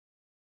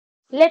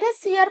Let us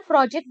see our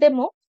project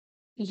demo.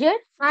 Here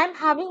I am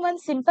having one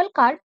simple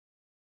card.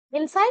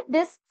 Inside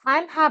this I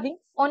am having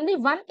only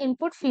one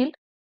input field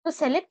to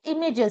select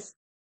images.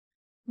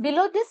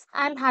 Below this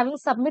I am having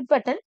submit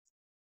button,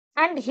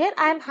 and here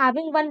I am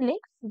having one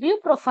link, view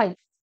profile.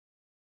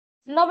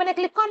 Now when I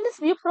click on this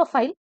view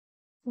profile,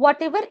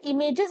 whatever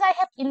images I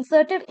have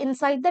inserted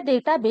inside the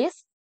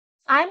database,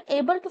 I am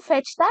able to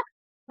fetch that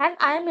and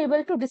I am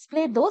able to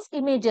display those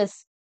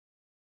images.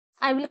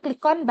 I will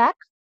click on back,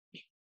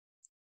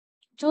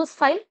 choose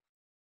file.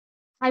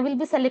 I will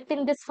be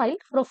selecting this file,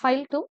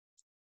 profile 2.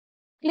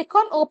 Click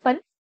on open.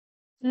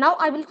 Now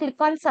I will click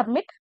on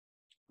submit.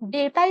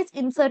 Data is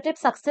inserted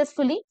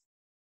successfully.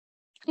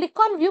 Click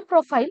on view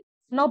profile.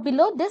 Now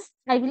below this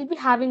I will be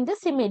having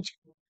this image.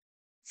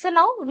 So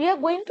now we are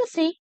going to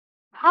see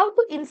how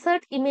to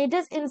insert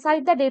images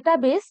inside the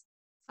database,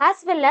 as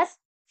well as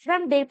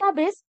from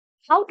database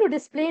how to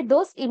display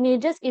those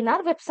images in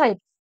our website.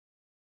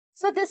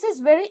 So this is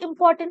very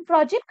important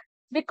project,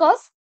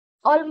 because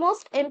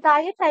almost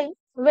entire time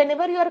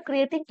whenever you are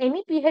creating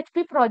any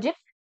PHP project,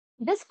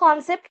 this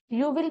concept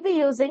you will be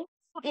using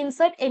to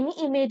insert any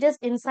images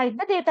inside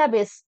the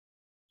database.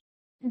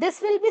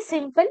 This will be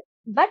simple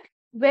but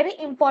very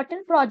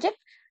important project.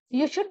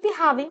 You should be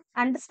having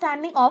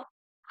understanding of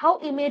how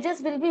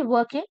images will be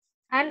working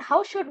and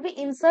how should we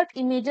insert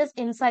images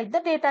inside the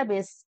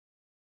database.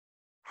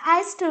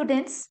 Hi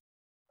students,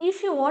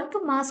 if you want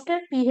to master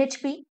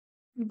PHP,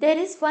 there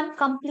is one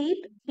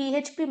complete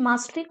PHP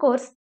mastery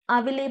course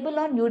available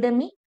on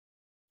Udemy,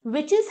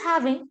 which is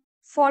having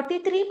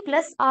 43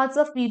 plus hours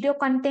of video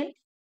content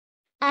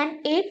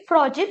and 8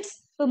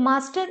 projects to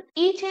master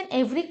each and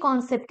every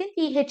concept in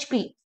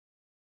PHP.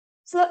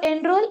 So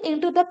enroll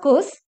into the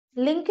course.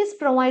 Link is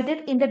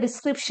provided in the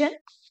description.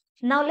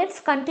 Now let's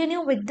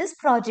continue with this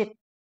project.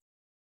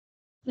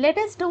 Let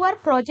us do our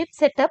project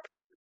setup.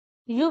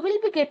 You will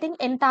be getting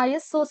entire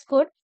source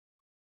code.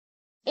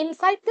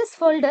 Inside this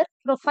folder,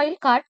 profile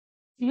card,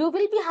 you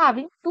will be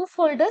having two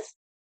folders,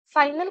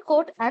 final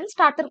code and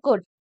starter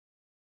code.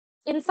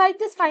 Inside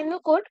this final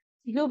code,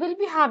 you will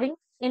be having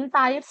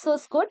entire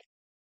source code.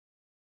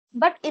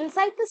 But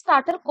inside the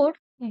starter code,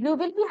 you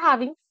will be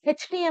having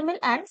HTML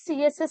and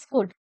CSS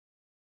code.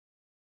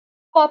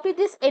 Copy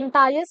this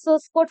entire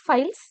source code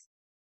files.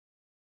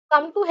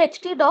 Come to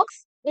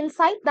htdocs.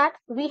 Inside that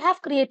we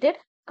have created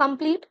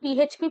complete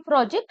PHP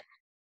project.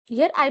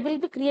 Here I will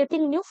be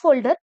creating new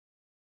folder.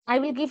 I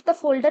will give the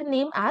folder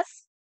name as,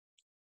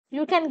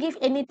 you can give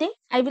anything.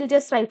 I will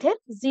just write here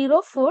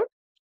 04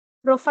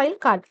 profile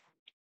card.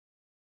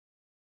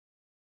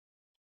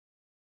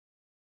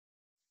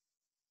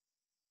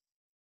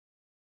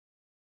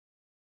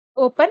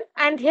 Open,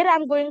 and here I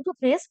am going to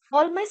paste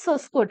all my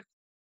source code.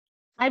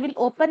 I will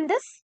open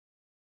this.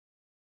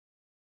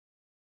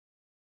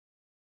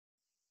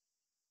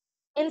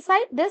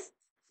 Inside this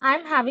I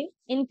am having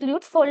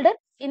include folder.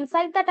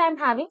 Inside that I am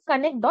having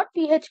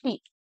connect.php.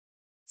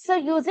 So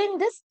using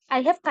this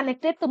I have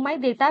connected to my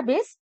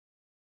database.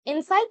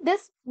 Inside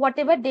this,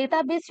 whatever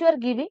database you are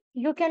giving,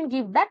 you can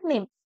give that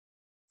name.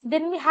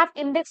 Then we have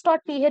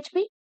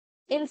index.php.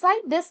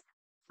 Inside this,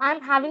 I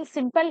am having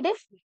simple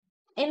diff,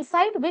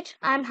 inside which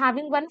I am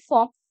having one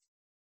form.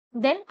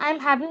 Then I am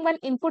having one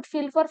input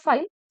field for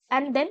file,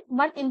 and then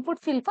one input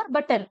field for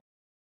button.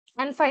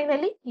 And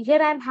finally,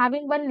 here I am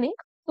having one link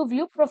to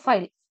view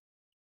profile.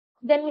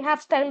 Then we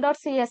have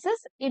style.css,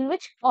 in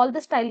which all the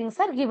stylings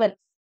are given.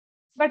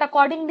 But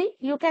accordingly,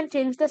 you can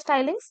change the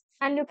stylings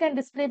and you can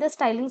display the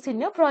stylings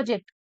in your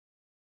project.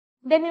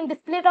 Then in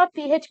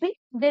display.php,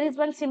 there is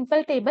one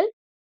simple table,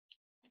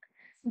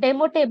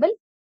 demo table.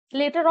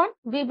 Later on,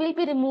 we will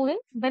be removing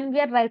when we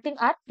are writing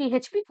our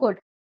PHP code.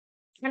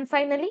 And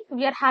finally,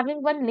 we are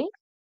having one link.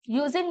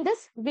 Using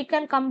this, we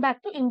can come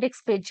back to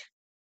index page.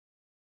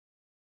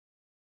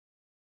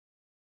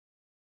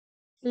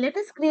 Let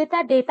us create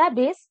a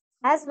database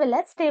as well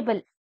as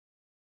table.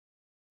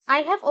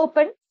 I have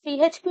opened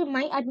PHP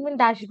My Admin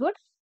dashboard.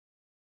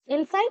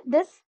 Inside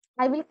this,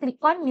 I will click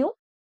on new.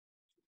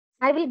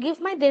 I will give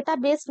my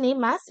database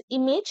name as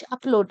image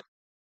upload.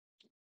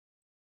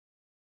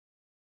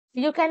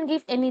 You can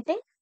give anything.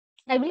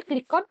 I will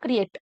click on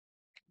create.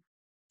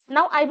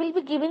 Now I will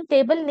be giving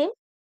table name.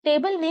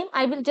 Table name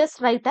I will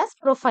just write as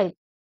profile.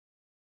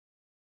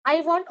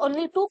 I want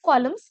only two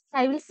columns.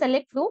 I will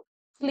select two.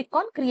 Click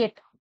on create.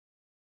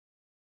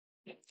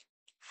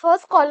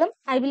 First column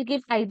I will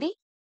give ID,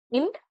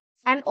 int,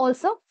 and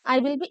also I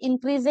will be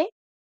increasing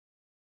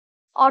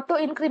auto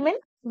increment,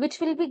 which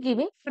will be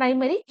giving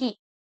primary key.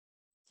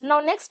 Now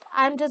next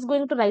I am just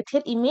going to write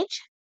here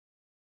image.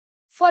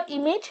 For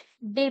image,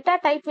 data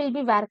type will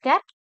be varchar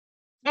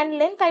and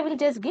length I will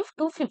just give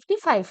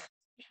 255.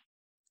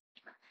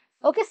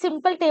 Okay,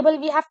 simple table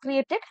we have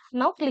created.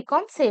 Now click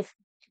on save.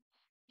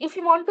 If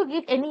you want to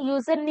give any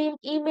username,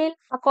 email,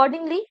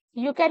 accordingly,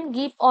 you can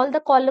give all the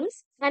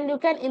columns and you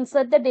can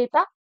insert the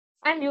data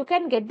and you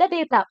can get the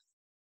data.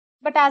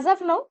 But as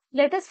of now,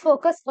 let us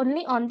focus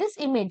only on this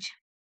image.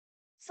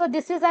 So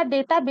this is our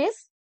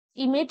database,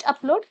 image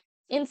upload.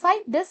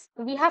 Inside this,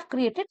 we have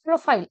created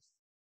profile.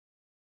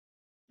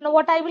 Now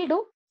what I will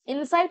do,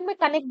 inside my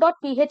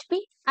connect.php,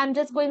 I'm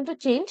just going to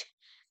change.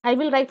 I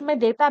will write my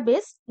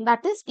database,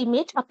 that is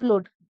image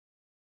upload.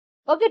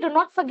 Okay, do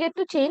not forget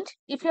to change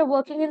if you're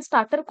working in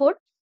starter code.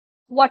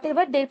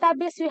 Whatever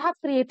database you have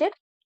created,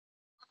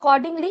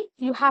 accordingly,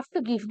 you have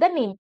to give the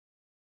name.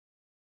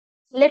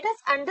 Let us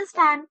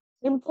understand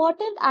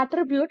important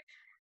attribute.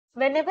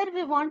 Whenever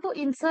we want to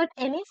insert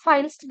any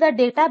files to the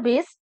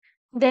database,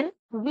 then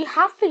we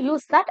have to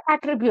use that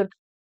attribute.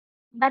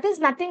 That is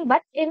nothing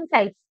but in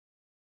type.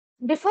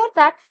 Before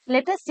that,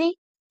 let us see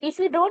if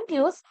we don't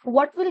use,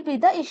 what will be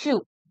the issue.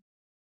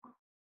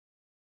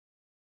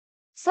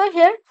 So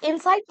here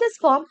inside this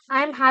form,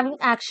 I am having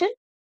action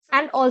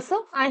and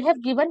also I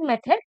have given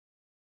method.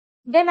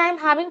 Then I am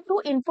having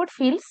two input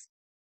fields.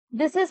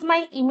 This is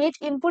my image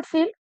input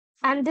field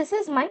and this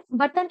is my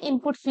button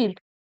input field.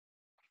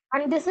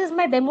 And this is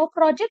my demo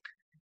project.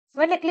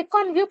 When I click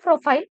on view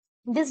profile,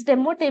 this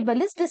demo table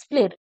is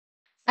displayed.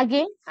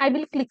 Again, I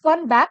will click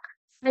on back.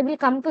 I will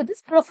come to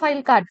this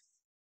profile card.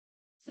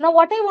 Now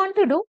what I want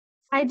to do,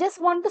 I just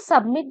want to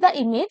submit the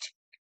image.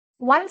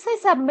 Once I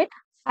submit,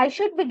 I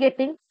should be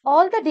getting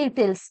all the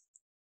details.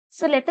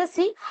 So let us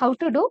see how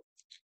to do.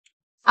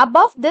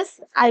 Above this,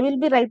 I will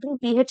be writing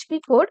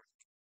PHP code.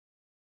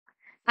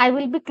 I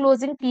will be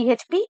closing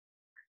PHP.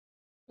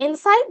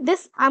 Inside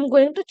this, I'm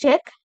going to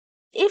check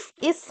if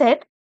is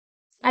set.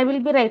 I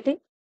will be writing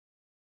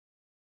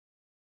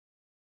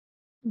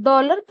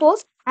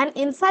 $post and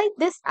inside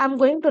this, I'm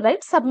going to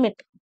write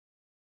submit.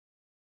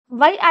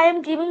 Why I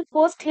am giving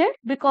post here?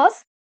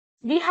 Because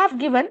we have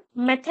given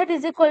method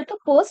is equal to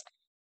post,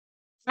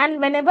 and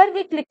whenever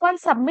we click on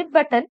submit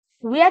button,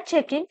 we are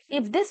checking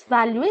if this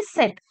value is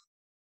set.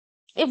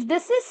 If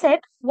this is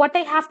set, what I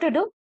have to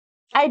do?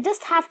 I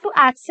just have to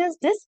access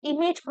this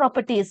image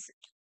properties.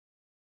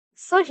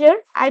 So here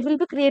I will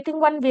be creating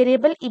one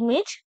variable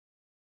image,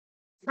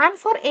 and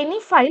for any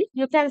file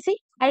you can see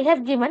I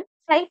have given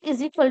type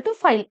is equal to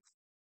file.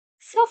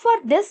 So for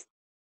this,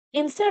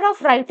 instead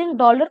of writing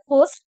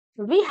 $post,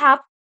 we have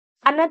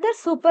another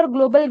super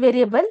global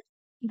variable,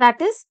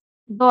 that is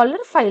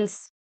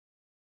 $files.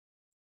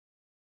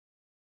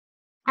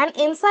 And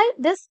inside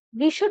this,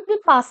 we should be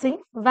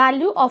passing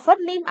value of a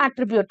name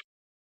attribute.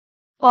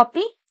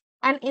 Copy,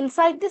 and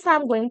inside this I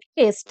am going to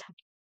paste.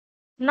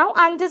 Now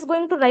I am just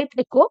going to write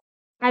echo.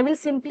 I will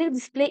simply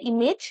display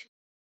image,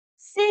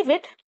 save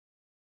it.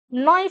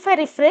 Now if I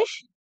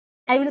refresh,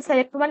 I will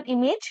select one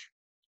image,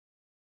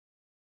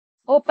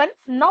 open.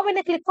 Now when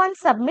I click on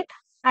submit,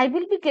 I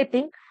will be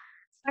getting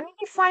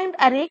undefined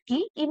array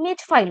key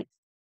image file.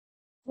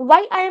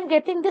 Why I am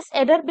getting this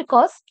error?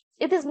 Because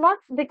it is not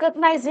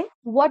recognizing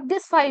what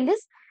this file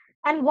is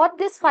and what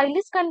this file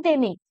is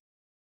containing.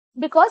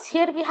 Because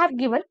here we have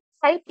given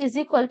type is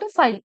equal to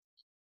file.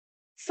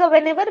 So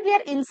whenever we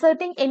are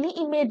inserting any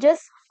images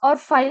or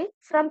file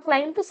from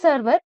client to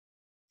server,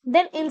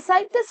 then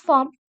inside this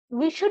form,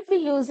 we should be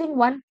using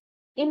one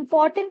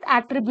important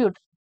attribute,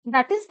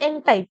 that is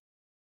type.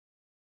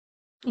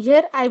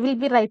 Here I will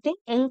be writing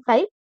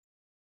type.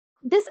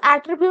 This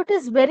attribute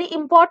is very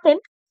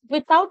important.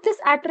 Without this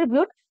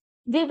attribute,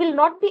 we will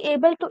not be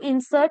able to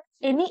insert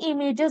any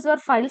images or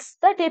files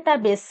to the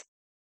database.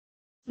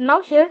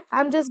 Now here I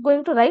am just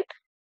going to write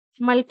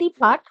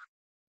multipart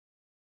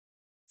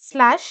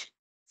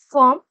 /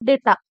 form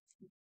data.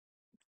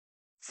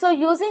 So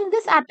using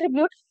this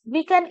attribute,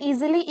 we can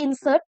easily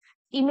insert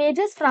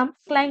images from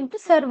client to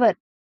server.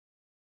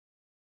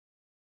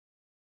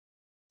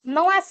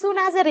 Now as soon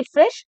as I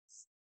refresh,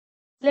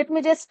 let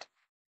me just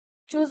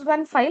choose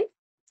one file,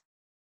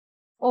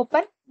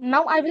 open.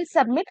 Now I will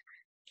submit.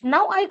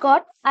 Now I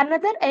got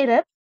another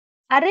error,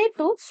 array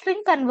to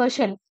string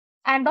conversion,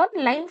 and on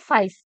line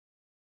 5.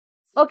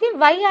 Okay,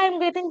 why I am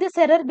getting this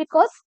error?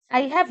 Because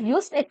I have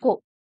used echo.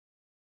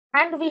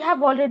 And we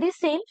have already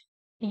seen,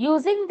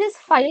 using this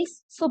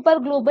files super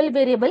global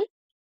variable,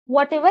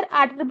 whatever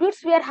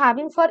attributes we are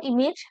having for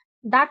image,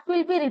 that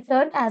will be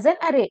returned as an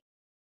array.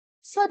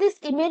 So this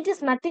image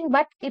is nothing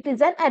but it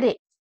is an array.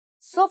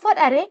 So for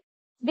array,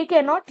 we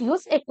cannot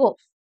use echo.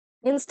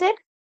 Instead,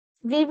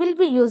 we will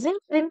be using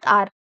print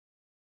r.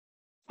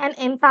 An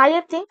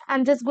entire thing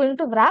I'm just going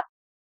to wrap.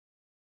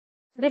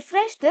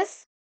 Refresh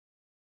this.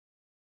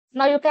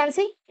 Now you can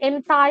see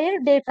entire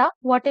data,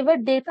 whatever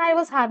data I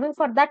was having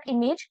for that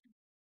image,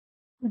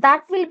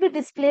 that will be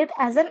displayed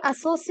as an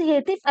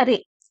associative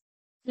array.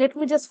 Let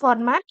me just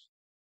format.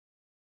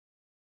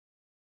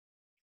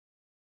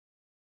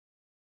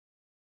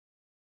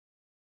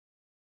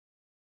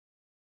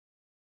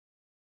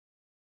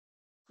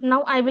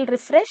 Now I will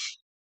refresh.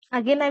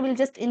 Again, I will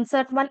just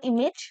insert one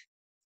image.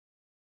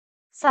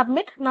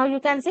 Submit. Now you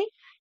can see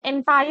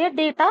entire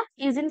data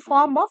is in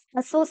form of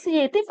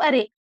associative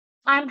array.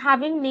 I am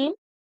having name,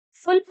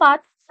 full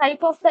path,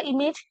 type of the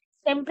image,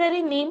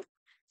 temporary name,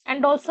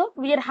 and also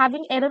we are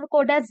having error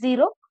code as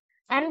 0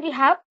 and we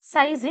have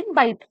size in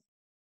byte.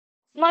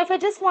 Now if I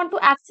just want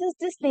to access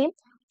this name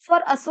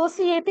for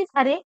associative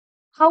array,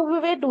 how we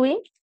were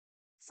doing?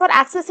 For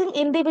accessing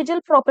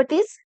individual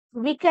properties,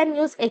 we can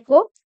use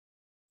echo.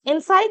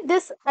 Inside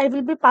this, I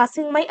will be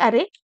passing my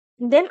array.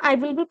 Then I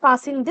will be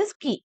passing this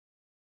key.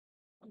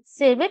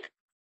 Save it.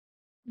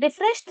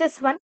 Refresh this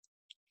one.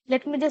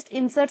 Let me just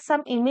insert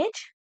some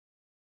image.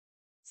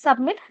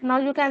 Submit. Now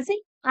you can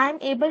see I am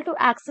able to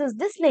access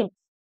this name.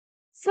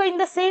 So in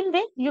the same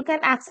way, you can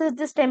access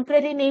this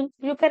temporary name.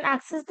 You can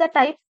access the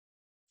type.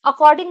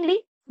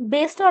 Accordingly,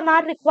 based on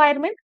our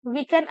requirement,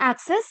 we can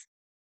access.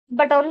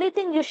 But only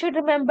thing you should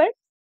remember,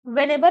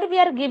 whenever we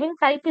are giving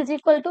type is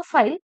equal to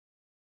file,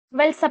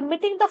 while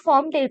submitting the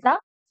form data,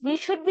 we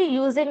should be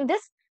using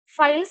this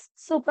files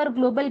super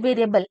global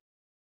variable.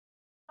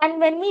 And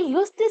when we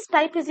use this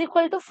type is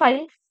equal to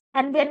file,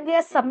 and when we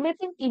are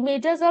submitting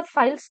images or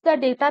files to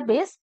the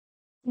database,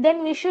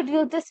 then we should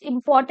use this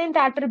important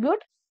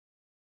attribute.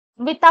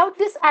 Without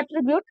this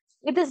attribute,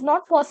 it is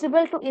not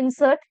possible to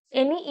insert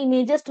any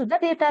images to the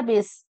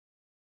database.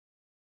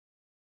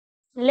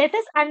 Let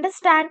us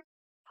understand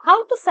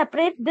how to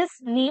separate this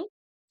name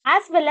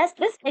as well as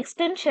this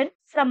extension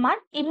from our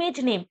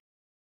image name.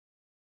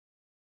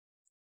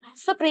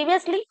 So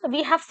previously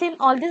we have seen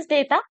all this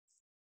data.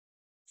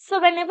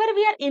 So whenever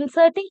we are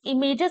inserting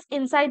images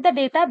inside the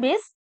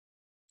database,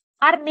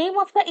 our name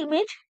of the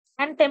image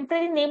and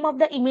temporary name of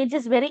the image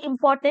is very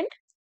important.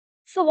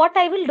 So what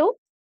I will do,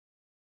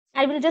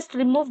 I will just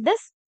remove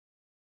this.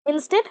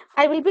 Instead,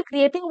 I will be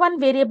creating one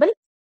variable.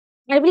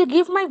 I will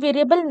give my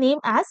variable name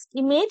as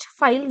image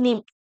file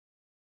name,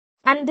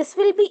 and this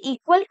will be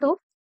equal to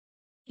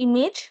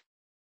image,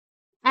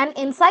 and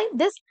inside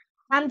this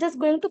I'm just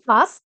going to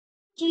pass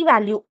key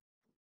value.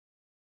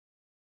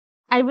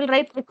 I will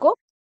write echo.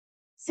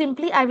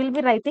 Simply I will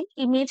be writing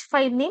image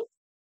file name.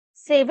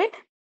 Save it.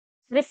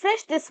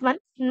 Refresh this one.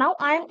 Now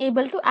I am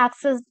able to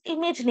access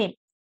image name.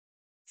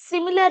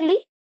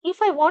 Similarly,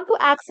 if I want to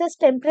access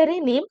temporary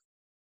name,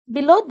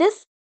 below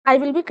this I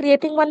will be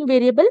creating one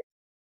variable.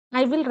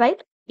 I will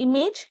write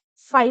image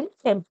file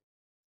temp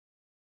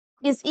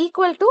is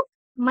equal to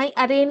my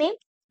array name.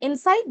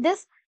 Inside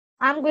this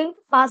I am going to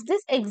pass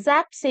this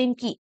exact same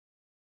key.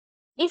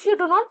 If you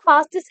do not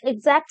pass this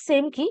exact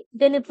same key,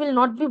 then it will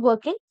not be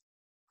working.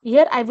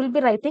 Here I will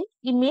be writing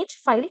image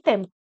file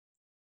temp.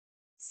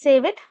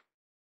 Save it.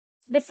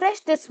 Refresh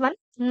this one.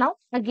 Now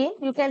again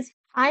you can see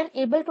I am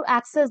able to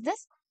access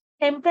this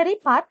temporary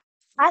part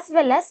as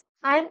well as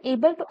I am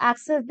able to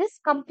access this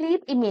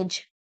complete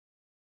image.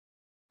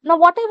 Now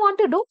what I want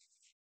to do,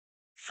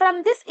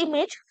 from this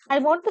image I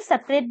want to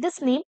separate this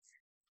name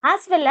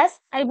as well as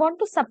I want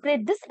to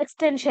separate this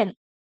extension,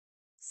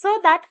 so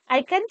that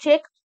I can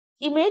check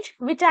image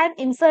which I am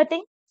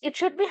inserting. It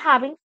should be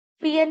having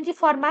PNG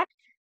format,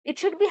 it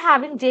should be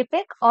having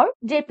JPEG or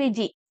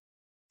JPG.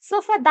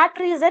 So for that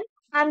reason,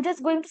 I'm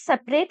just going to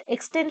separate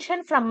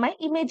extension from my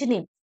image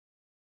name.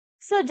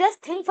 So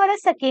just think for a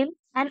second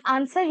and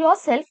answer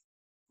yourself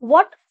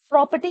what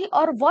property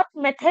or what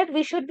method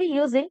we should be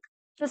using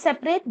to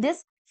separate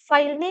this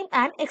file name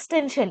and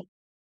extension.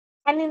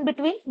 And in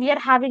between, we are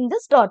having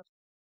this dot.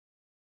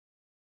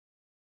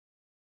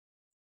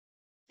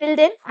 Till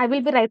then, I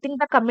will be writing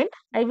the comment.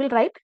 I will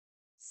write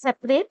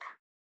separate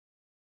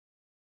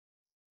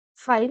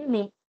file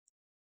name.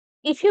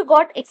 If you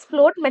got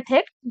explode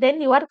method,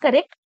 then you are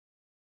correct,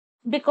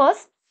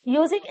 because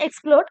using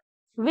explode,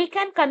 we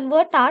can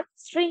convert our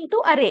string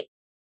to array.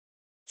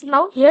 So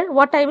now here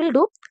what I will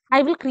do,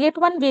 I will create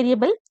one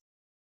variable.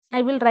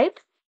 I will write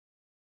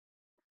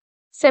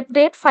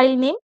separate file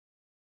name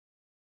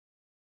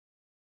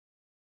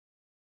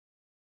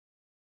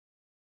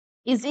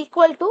is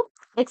equal to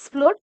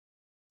explode,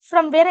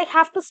 from where I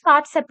have to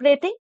start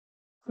separating.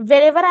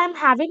 Wherever I am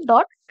having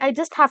dot, I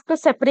just have to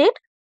separate.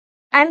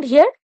 And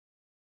here,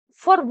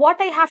 for what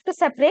I have to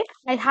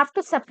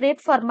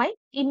separate for my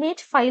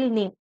image file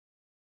name.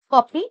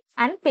 Copy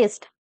and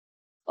paste.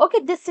 Okay,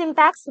 this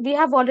syntax we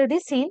have already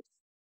seen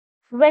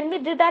when we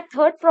did our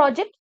third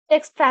project,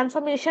 text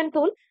transformation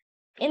tool.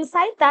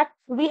 Inside that,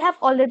 we have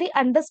already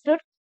understood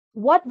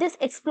what this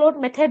explode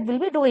method will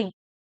be doing.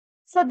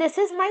 So this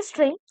is my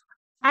string,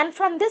 and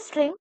from this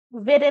string,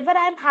 wherever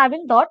I am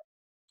having dot,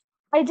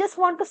 I just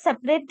want to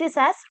separate this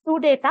as two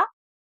data.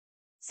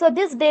 So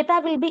this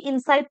data will be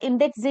inside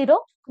index 0,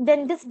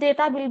 then this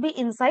data will be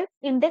inside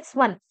index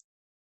 1.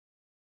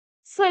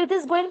 So it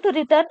is going to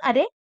return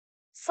array.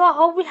 So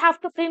how we have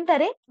to print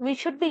array? We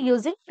should be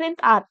using print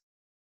r.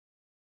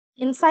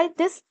 Inside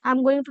this, I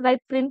am going to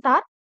write print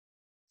r.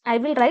 I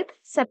will write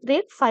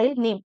separate file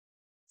name.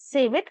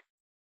 Save it.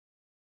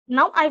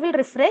 Now I will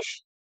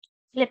refresh.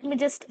 Let me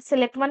just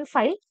select one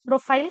file,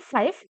 profile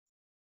 5.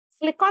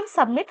 Click on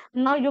submit.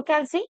 Now you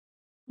can see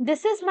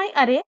this is my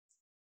array.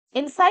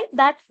 Inside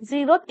that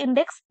 0th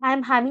index, I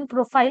am having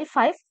profile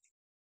 5,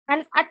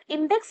 and at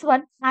index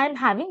 1, I am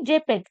having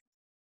JPEG.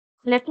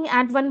 Let me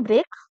add one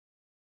break.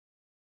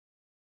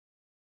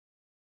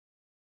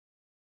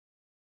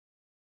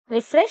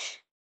 Refresh.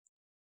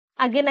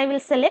 Again I will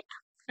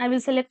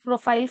select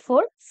profile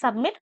 4,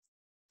 submit.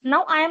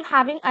 Now I am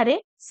having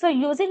array. So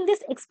using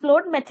this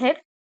explode method,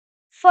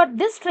 for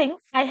this string,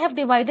 I have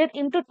divided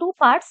into two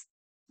parts.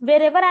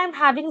 Wherever I am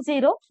having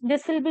 0,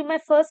 this will be my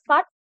first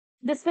part.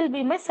 This will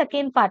be my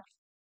second part.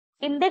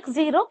 Index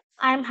 0,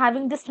 I am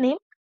having this name.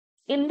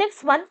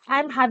 index 1, I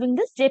am having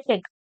this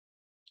JPEG.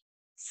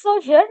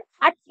 So here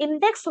at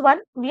index 1,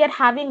 we are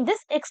having this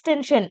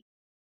extension.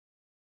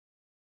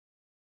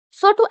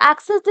 So to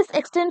access this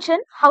extension,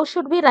 how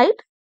should we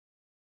write?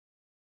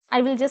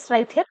 I will just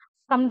write here,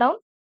 come down.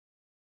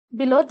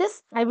 Below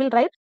this, I will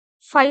write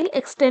file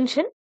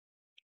extension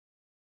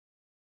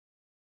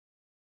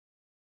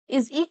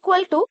is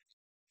equal to,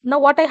 now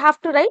what I have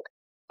to write?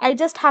 I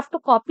just have to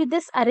copy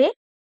this array,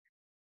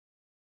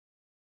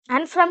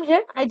 and from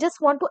here, I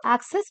just want to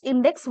access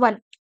index 1.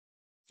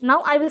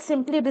 Now I will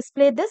simply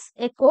display this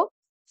echo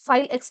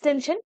file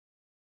extension.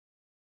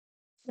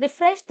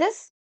 Refresh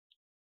this.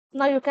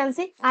 Now you can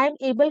see I am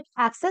able to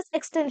access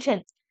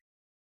extension.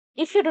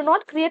 If you do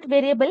not create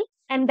variable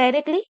and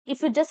directly,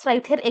 if you just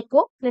write here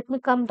echo, let me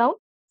come down.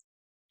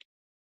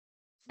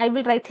 I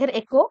will write here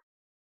echo.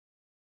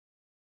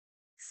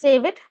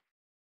 Save it.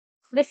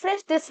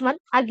 Refresh this one.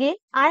 Again,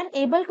 I am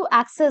able to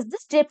access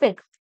this JPEG.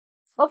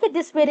 Okay,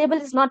 this variable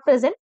is not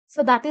present.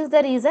 So that is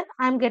the reason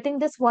I am getting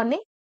this warning.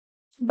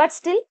 But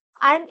still,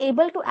 I am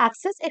able to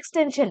access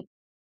extension.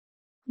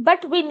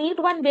 But we need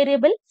one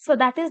variable. So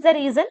that is the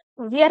reason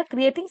we are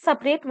creating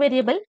separate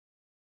variable.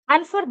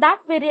 And for that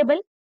variable,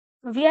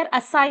 we are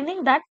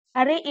assigning that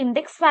array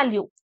index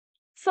value.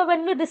 So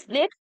when we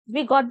display it,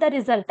 we got the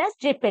result as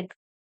JPEG.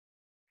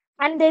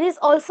 And there is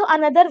also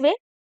another way.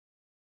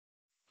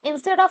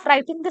 Instead of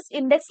writing this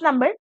index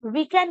number,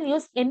 we can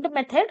use end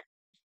method.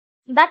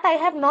 That I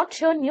have not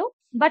shown you,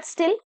 but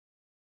still,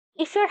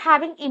 if you're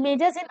having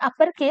images in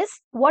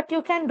uppercase, what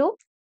you can do,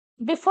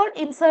 before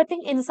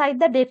inserting inside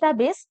the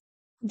database,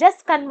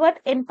 just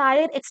convert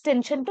entire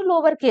extension to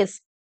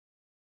lowercase.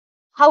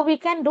 How we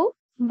can do?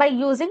 By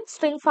using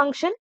string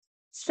function,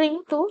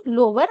 string to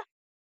lower.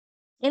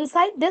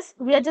 Inside this,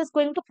 we are just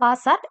going to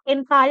pass our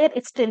entire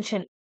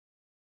extension.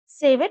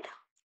 Save it.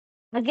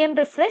 Again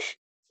refresh.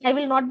 I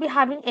will not be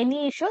having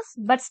any issues,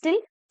 but still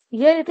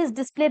here it is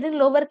displayed in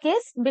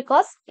lowercase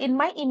because in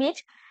my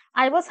image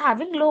I was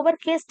having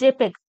lowercase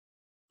JPEG.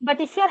 But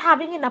if you are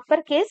having in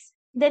uppercase,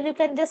 then you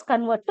can just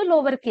convert to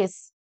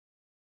lowercase.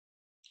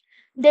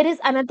 There is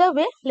another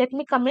way. Let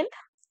me comment.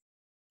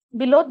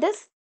 Below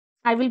this,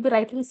 I will be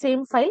writing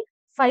same file.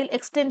 File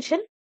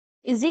extension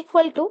is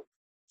equal to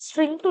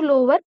string to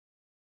lower.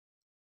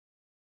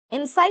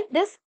 Inside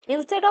this,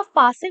 instead of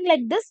passing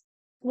like this,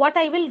 what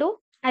I will do,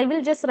 I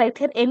will just write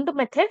here end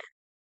method.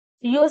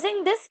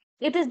 Using this,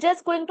 it is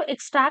just going to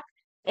extract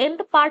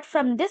end part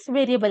from this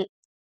variable.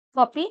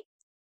 Copy.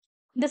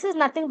 This is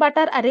nothing but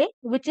our array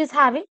which is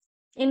having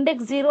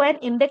index 0 and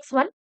index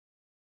 1.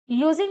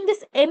 Using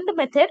this end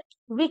method,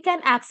 we can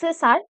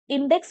access our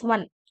index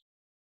 1.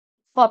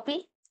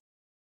 Copy,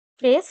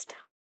 paste,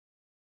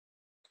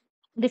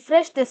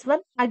 refresh this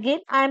one. Again,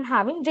 I am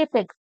having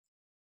JPEG.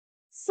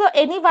 So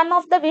any one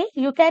of the way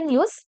you can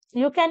use.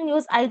 You can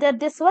use either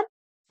this one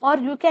or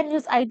you can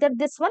use either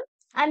this one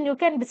and you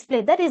can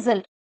display the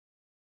result.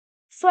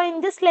 So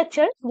in this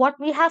lecture, what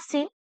we have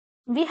seen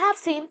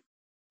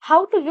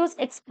how to use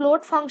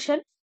explode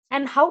function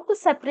and how to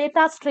separate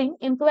our string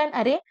into an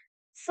array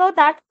so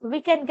that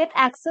we can get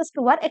access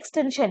to our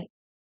extension.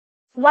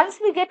 Once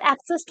we get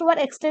access to our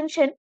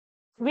extension,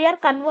 we are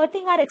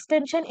converting our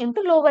extension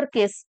into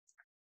lowercase.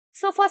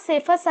 So for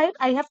safer side,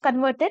 I have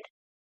converted.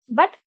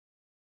 But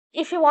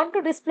if you want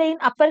to display in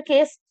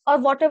uppercase or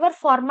whatever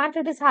format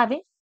it is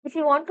having, if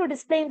you want to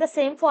display in the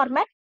same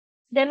format,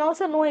 then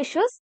also no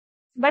issues.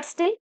 But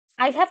still,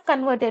 I have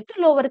converted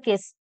to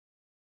lowercase.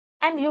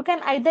 And you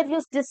can either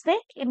use this way,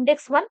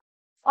 index 1,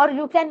 or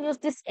you can use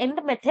this end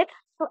method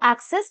to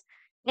access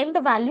end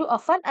value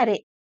of an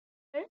array.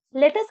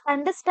 Let us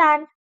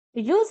understand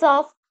use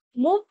of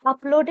move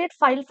uploaded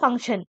file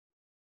function.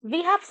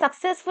 We have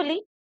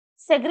successfully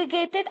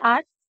segregated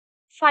our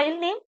file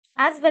name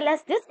as well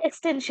as this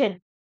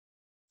extension.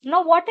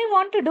 Now what I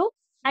want to do,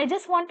 I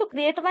just want to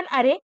create one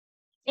array.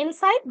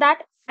 Inside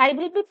that, I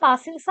will be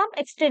passing some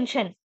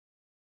extension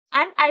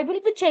and I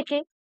will be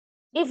checking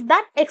if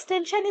that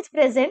extension is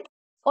present,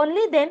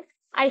 only then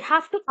I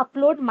have to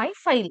upload my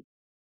file.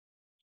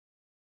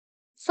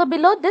 So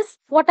below this,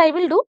 what I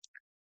will do,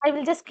 I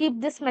will just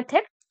keep this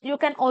method. You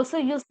can also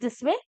use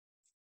this way.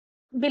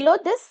 Below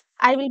this,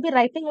 I will be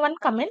writing one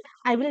comment.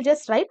 I will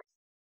just write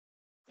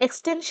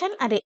extension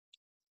array.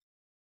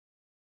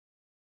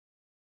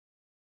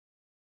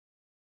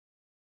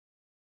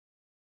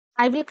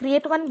 I will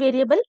create one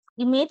variable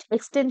image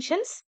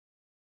extensions.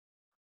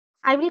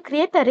 I will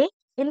create array.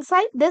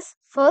 Inside this,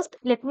 first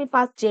let me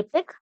pass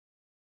JPEG.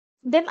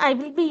 Then I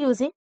will be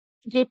using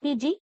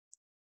JPG.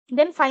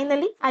 Then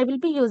finally, I will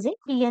be using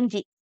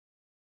PNG.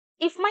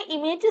 If my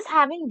image is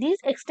having these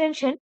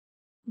extension,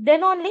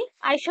 then only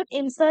I should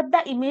insert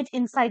the image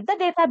inside the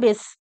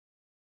database.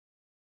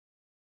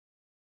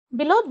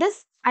 Below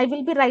this, I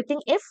will be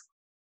writing if.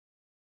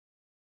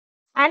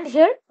 And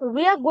here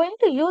we are going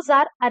to use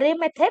our array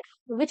method,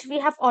 which we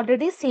have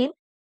already seen.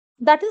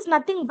 That is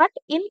nothing but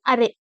in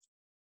array.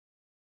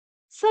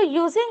 So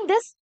using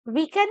this,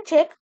 we can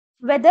check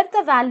whether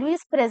the value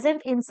is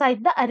present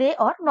inside the array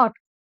or not.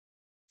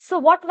 So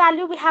what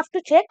value we have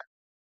to check?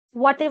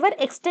 whatever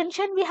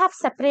extension we have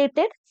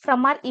separated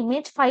from our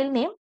image file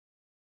name,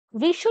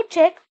 we should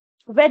check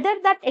whether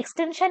that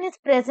extension is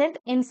present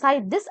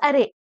inside this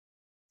array.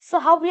 So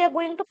how we are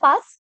going to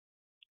pass?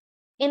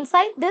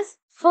 Inside this,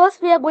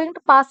 first we are going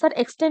to pass our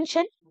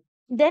extension,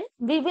 then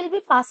we will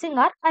be passing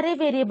our array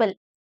variable.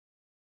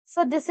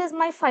 So this is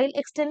my file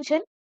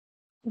extension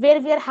where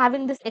we are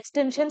having this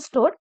extension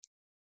stored.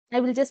 I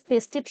will just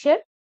paste it here.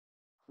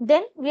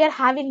 Then we are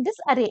having this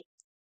array.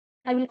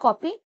 I will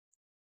copy,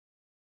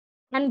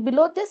 and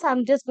below this I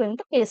am just going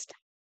to paste.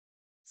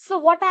 So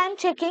what I am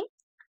checking?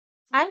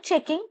 I am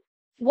checking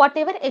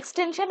whatever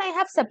extension I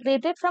have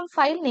separated from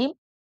file name,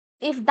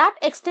 if that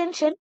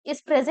extension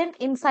is present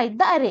inside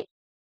the array.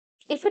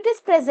 If it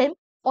is present,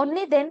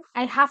 only then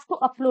I have to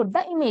upload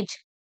the image.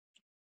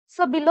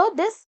 So below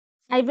this,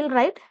 I will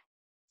write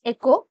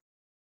echo.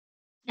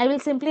 I will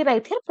simply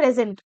write here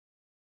present.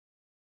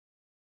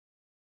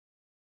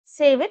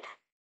 Save it.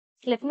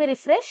 Let me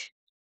refresh.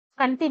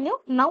 Continue.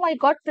 Now I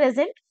got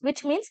present,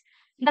 which means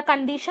the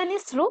condition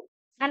is true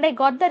and I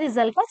got the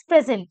result as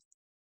present.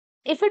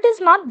 If it is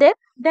not there,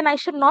 then I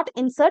should not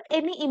insert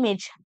any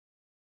image.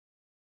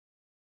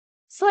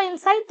 So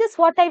inside this,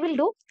 what I will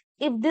do,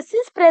 if this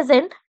is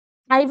present,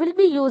 I will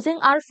be using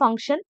our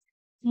function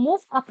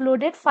move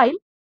uploaded file.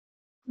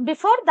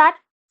 Before that,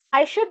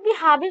 I should be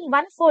having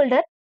one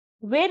folder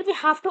where we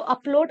have to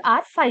upload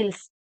our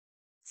files.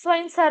 So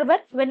in server,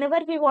 whenever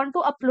we want to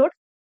upload,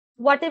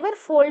 whatever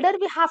folder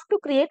we have to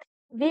create,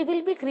 we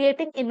will be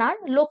creating in our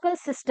local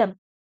system.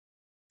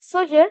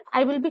 So here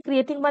I will be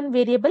creating one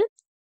variable.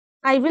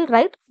 I will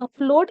write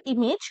upload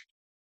image.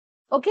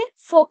 Okay,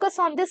 focus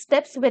on these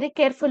steps very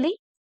carefully.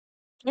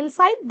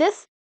 Inside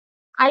this,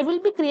 I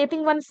will be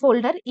creating one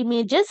folder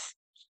images.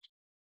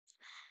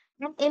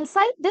 And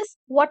inside this,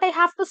 what I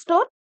have to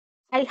store?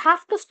 I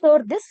have to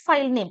store this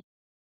file name.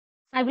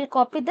 I will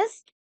copy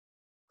this.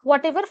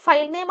 Whatever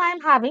file name I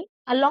am having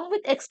along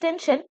with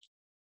extension,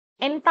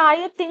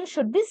 entire thing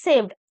should be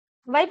saved.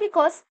 Why?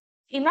 Because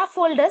in our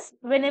folders,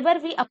 whenever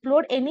we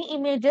upload any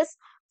images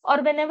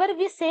or whenever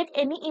we save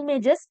any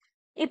images,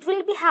 it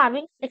will be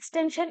having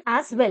extension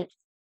as well.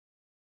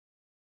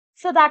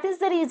 So that is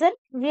the reason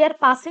we are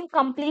passing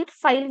complete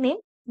file name,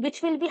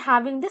 which will be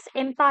having this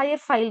entire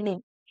file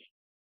name.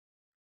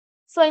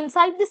 So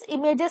inside this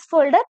images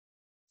folder,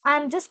 I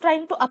am just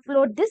trying to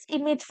upload this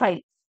image file.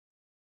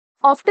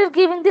 After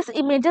giving this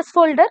images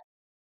folder,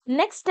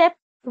 next step,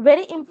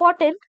 very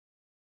important,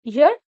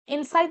 here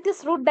inside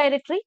this root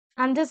directory,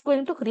 I am just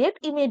going to create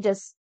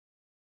images.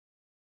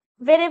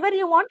 Wherever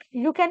you want,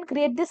 you can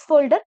create this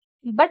folder,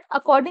 but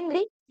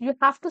accordingly, you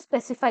have to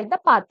specify the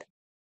path.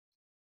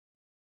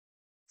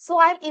 So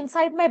I am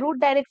inside my root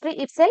directory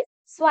itself.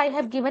 So I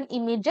have given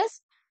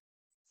images.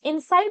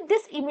 Inside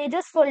this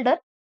images folder,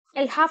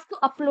 I have to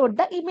upload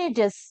the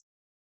images.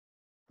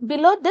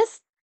 Below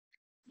this,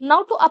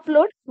 now to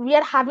upload, we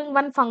are having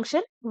one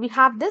function. We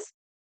have this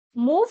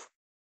move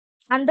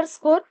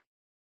underscore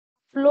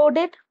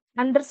uploaded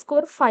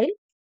underscore file,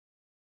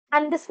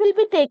 and this will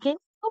be taking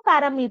two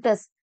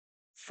parameters.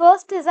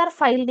 First is our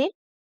file name,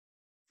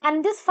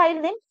 and this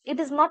file name, it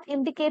is not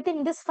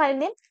indicating this file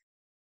name.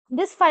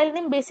 This file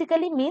name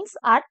basically means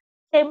our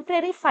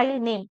temporary file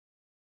name.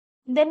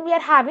 Then we are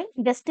having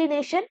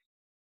destination.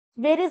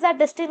 Where is our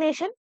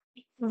destination?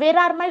 Where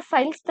are my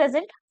files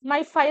present?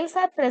 My files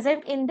are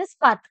present in this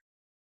path,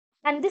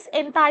 and this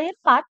entire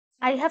path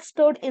I have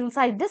stored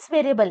inside this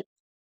variable.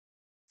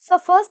 So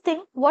first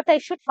thing, what I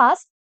should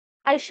pass?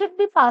 I should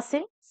be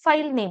passing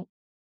file name.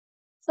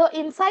 So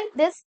inside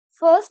this,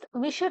 first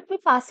we should be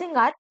passing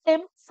our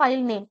temp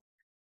file name.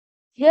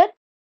 Here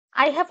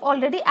I have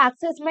already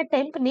accessed my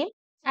temp name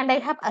and I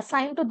have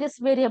assigned to this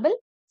variable.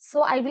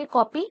 So I will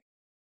copy.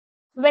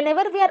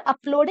 Whenever we are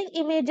uploading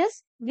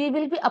images, we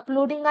will be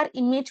uploading our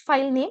image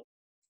file name.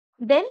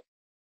 Then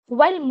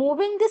while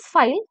moving this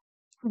file,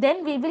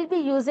 then we will be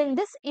using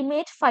this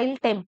image file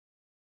temp.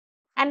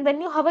 And when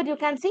you hover, you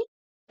can see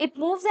it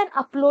moves an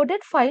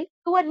uploaded file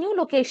to a new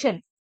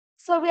location.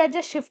 So we are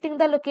just shifting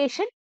the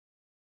location.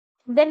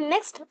 Then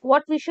next,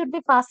 what we should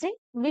be passing?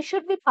 We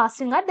should be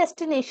passing our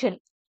destination.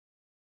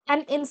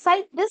 And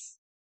inside this,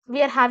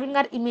 we are having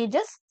our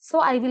images. So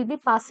I will be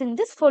passing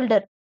this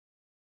folder.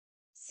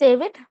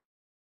 Save it.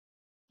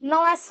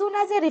 Now, as soon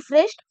as I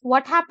refreshed,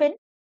 what happened?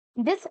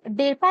 This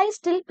data is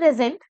still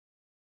present.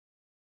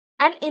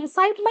 And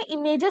inside my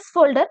images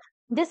folder,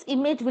 this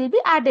image will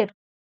be added.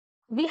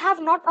 We have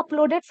not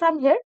uploaded from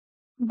here,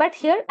 but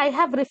here I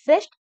have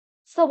refreshed.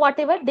 So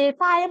whatever data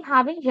I am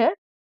having here,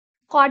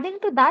 according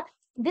to that,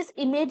 this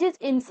image is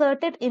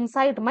inserted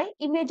inside my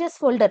images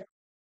folder.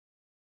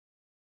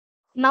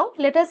 Now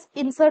let us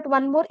insert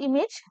one more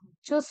image.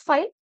 Choose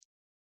file.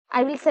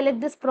 I will select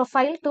this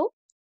profile too.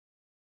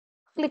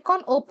 Click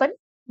on open.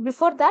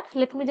 Before that,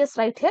 let me just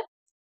write here.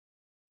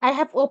 I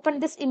have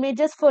opened this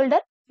images folder.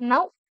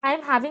 Now I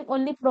am having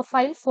only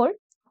profile folder.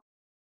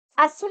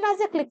 As soon as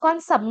I click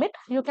on submit,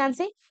 you can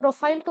see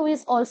profile 2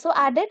 is also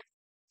added,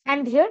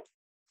 and here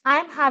I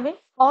am having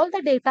all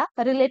the data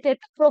related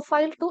to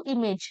profile 2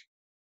 image.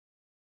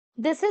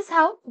 This is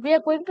how we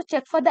are going to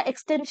check for the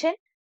extension,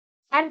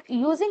 and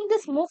using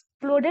this move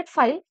uploaded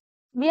file,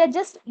 we are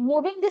just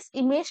moving this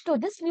image to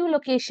this new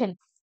location,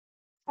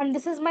 and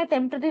this is my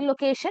temporary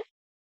location,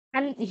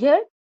 and here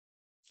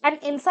and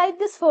inside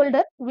this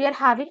folder we are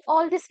having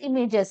all these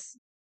images.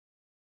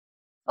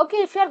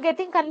 Okay, if you are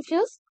getting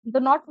confused, do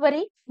not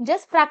worry,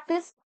 just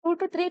practice 2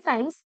 to 3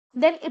 times,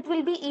 then it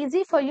will be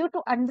easy for you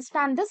to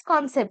understand this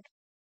concept.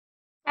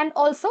 And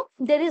also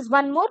there is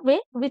one more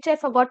way which I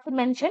forgot to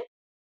mention.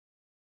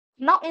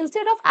 Now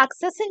instead of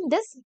accessing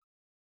this,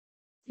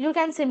 you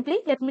can simply,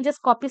 let me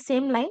just copy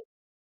same line,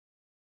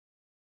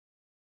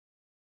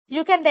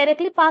 you can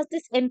directly pass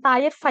this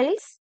entire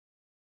files,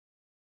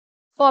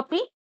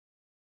 copy,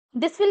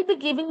 this will be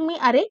giving me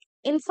array.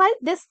 Inside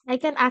this I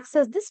can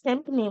access this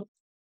temp name,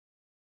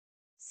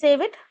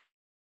 save it,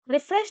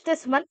 refresh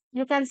this one,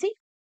 you can see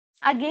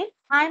again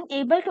I am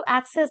able to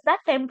access that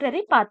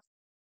temporary path.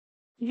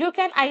 You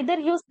can either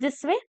use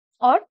this way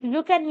or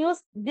you can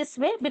use this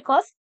way,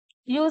 because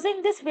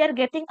using this we are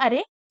getting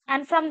array,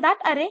 and from that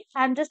array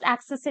I am just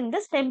accessing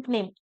this temp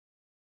name.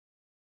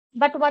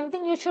 But one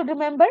thing you should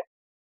remember,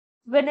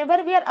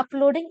 whenever we are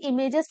uploading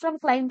images from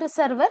client to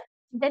server,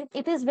 then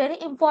it is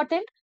very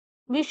important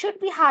we should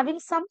be having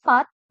some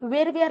path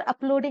where we are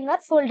uploading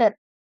our folder,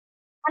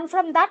 and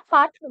from that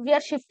path we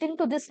are shifting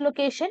to this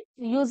location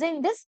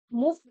using this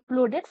move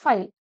uploaded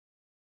file.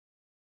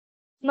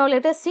 Now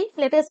let us see,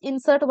 let us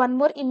insert one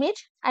more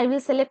image. I will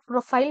select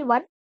profile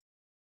 1,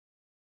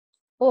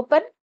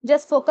 open,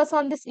 just focus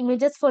on this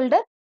images folder.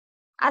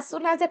 As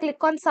soon as I click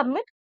on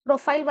submit,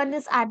 profile 1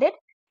 is added,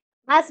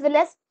 as well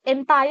as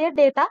entire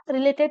data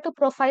related to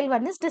profile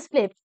 1 is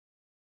displayed.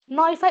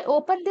 Now if I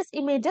open these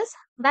images,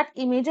 that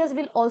images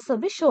will also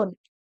be shown.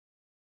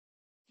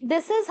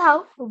 This is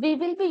how we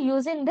will be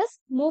using this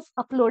move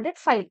uploaded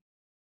file.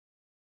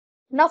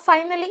 Now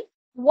finally,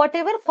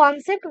 whatever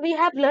concept we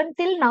have learned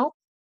till now,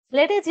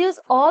 let us use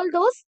all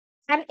those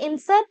and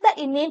insert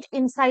the image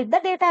inside the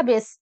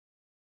database.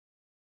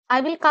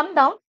 I will come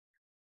down.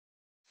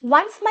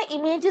 Once my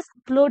image is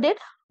uploaded,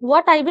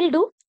 what I will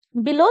do,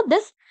 below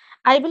this,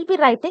 I will be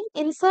writing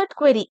insert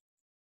query.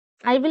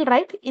 I will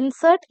write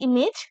insert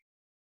image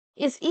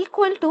is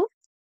equal to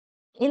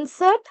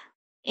insert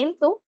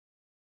into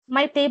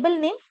my table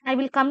name. I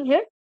will come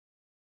here.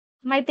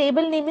 My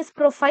table name is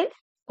profile,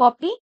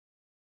 copy,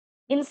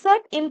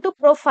 insert into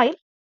profile,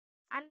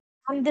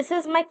 and this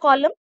is my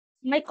column.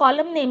 My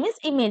column name is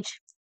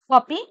image,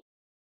 copy,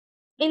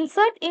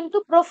 insert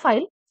into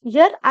profile.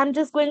 Here I am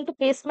just going to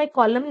paste my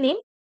column name.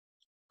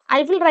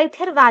 I will write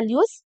here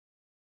values.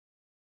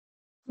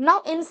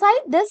 Now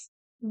inside this,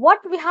 what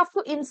we have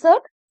to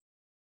insert?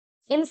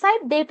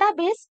 Inside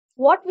database,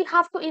 what we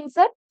have to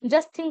insert?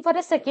 Just think for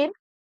a second.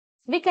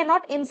 We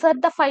cannot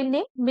insert the file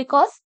name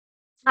because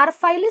our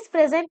file is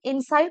present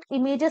inside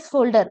images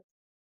folder.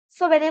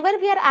 So whenever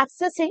we are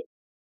accessing,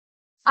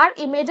 our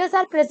images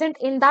are present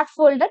in that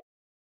folder.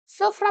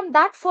 So from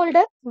that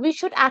folder, we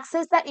should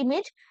access the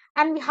image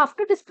and we have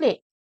to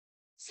display.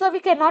 So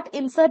we cannot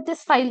insert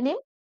this file name.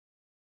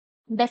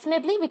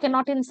 Definitely we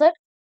cannot insert.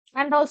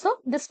 And also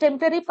this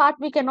temporary part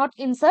we cannot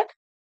insert.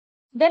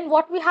 Then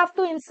what we have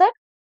to insert?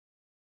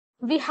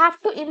 We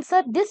have to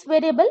insert this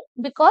variable,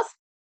 because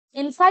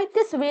inside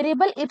this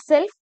variable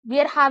itself, we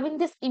are having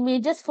this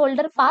images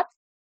folder path.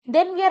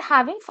 Then we are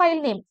having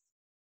file name.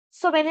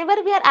 So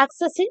whenever we are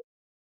accessing,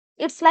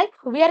 it's like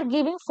we are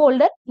giving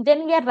folder,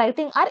 then we are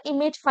writing our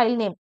image file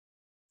name.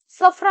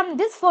 So from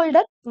this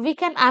folder, we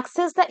can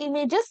access the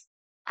images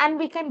and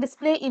we can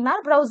display in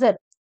our browser.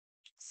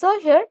 So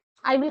here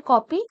I will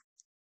copy,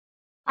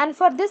 and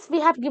for this we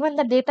have given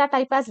the data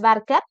type as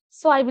varchar.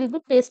 So I will be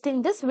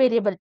pasting this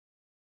variable.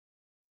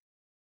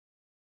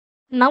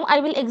 Now I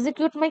will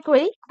execute my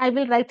query. I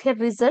will write here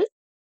result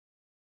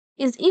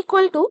is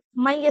equal to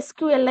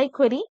MySQL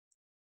query.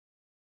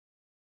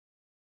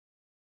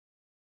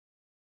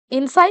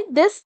 Inside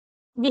this,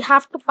 we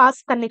have to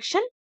pass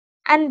connection,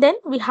 and then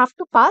we have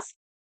to pass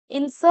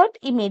insert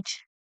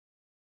image.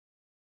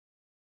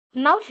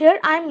 Now here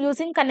I am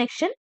using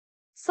connection.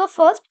 So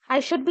first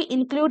I should be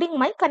including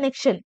my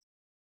connection.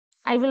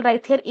 I will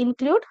write here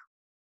include.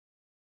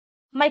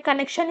 My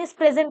connection is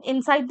present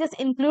inside this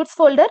includes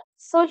folder.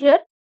 So here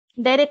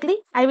directly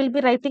I will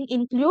be writing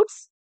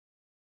includes.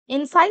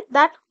 Inside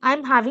that I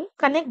am having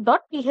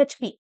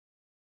connect.php.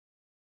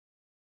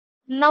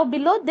 Now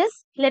below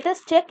this, let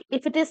us check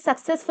if it is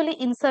successfully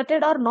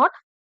inserted or not.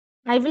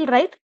 I will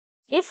write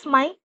if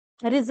my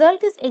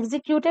result is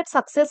executed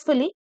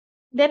successfully,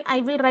 then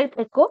I will write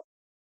echo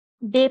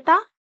data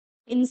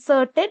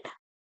inserted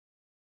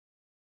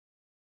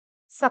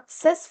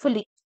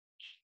successfully.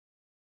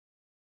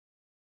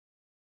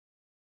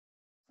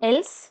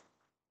 Else,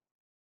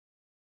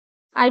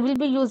 I will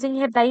be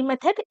using a die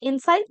method.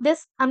 Inside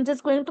this, I'm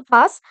just going to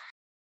pass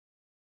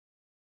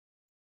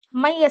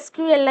my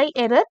SQLi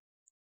error.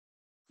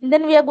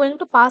 Then we are going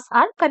to pass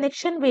our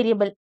connection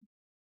variable.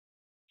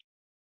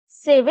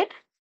 Save it.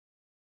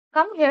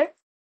 Come here,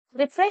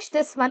 refresh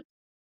this one.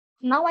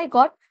 Now I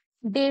got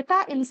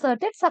data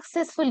inserted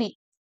successfully.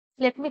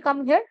 Let me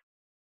come here.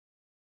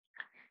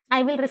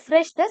 I will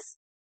refresh this.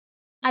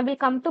 I will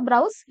come to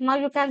browse. Now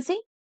you can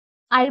see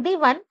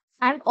ID1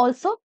 and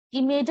also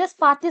images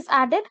path is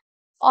added.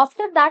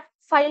 After that,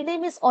 file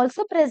name is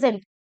also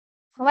present.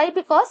 Why?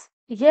 Because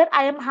here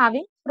I am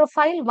having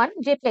profile1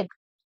 JPEG.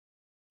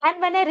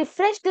 And when I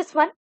refresh this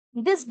one,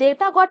 this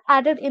data got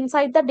added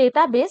inside the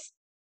database.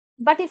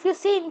 But if you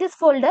see in this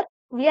folder,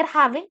 we are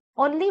having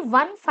only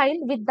one file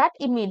with that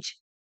image.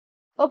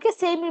 Okay,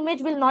 same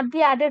image will not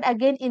be added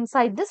again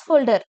inside this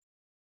folder.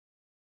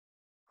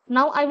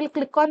 Now I will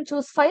click on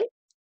choose file.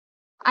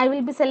 I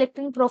will be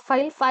selecting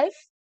profile 5,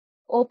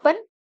 open,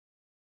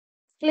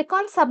 click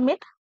on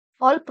submit.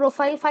 All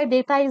profile 5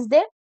 data is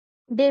there.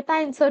 Data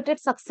inserted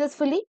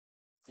successfully.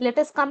 Let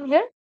us come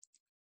here.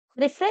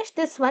 Refresh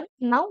this one.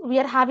 Now we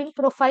are having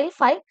profile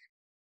 5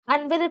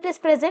 and when it is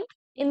present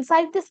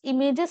inside this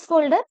images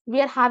folder, we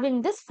are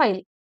having this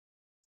file.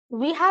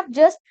 We have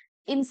just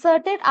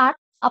inserted our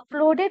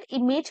uploaded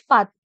image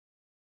path.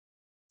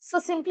 So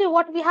simply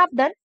what we have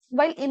done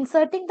while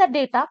inserting the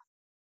data,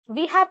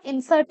 we have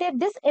inserted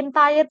this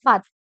entire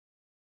path.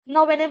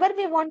 Now whenever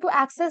we want to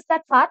access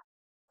that path,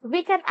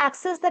 we can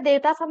access the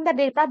data from the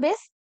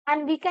database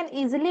and we can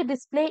easily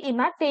display in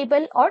a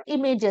table or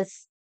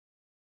images.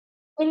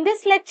 In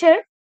this lecture,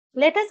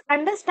 let us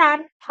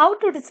understand how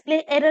to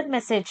display error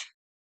message.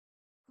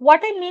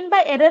 What I mean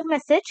by error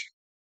message,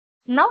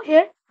 now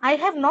here I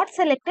have not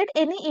selected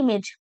any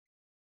image.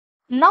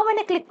 Now when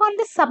I click on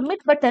this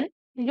submit button,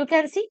 you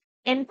can see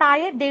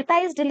entire data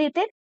is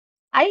deleted.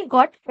 I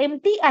got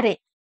empty array.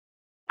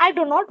 I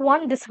do not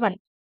want this one.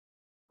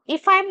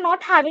 If I am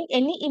not having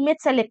any image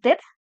selected,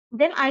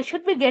 then I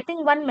should be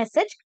getting one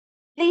message,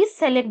 please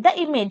select the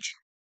image.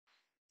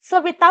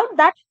 So without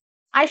that,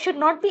 I should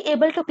not be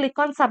able to click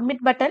on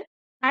submit button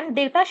and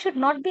data should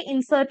not be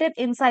inserted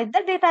inside the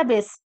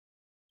database.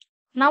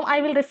 Now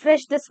I will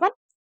refresh this one.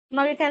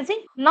 Now you can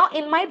see, now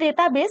in my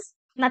database,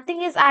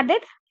 nothing is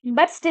added,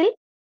 but still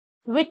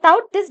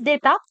without this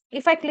data,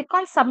 if I click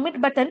on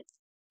submit button,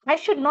 I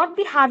should not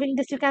be having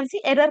this. You can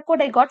see error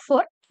code I got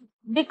 4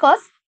 because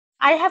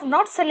I have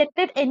not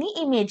selected any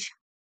image.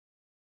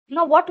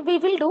 Now what we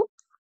will do,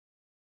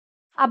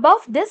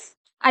 above this,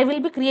 I will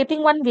be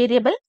creating one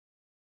variable.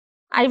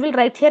 I will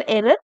write here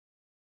error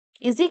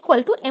is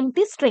equal to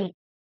empty string.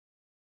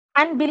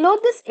 And below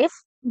this if,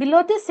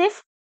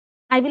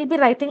 I will be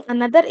writing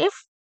another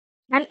if.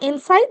 And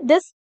inside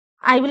this,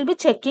 I will be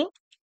checking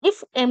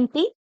if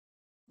empty.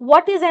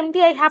 What is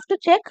empty I have to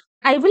check?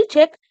 I will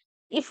check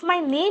if my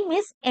name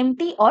is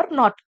empty or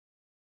not.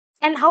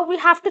 And how we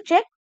have to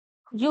check?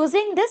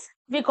 Using this,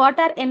 we got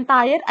our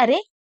entire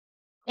array.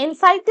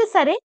 Inside this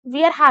array,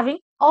 we are having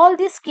all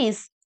these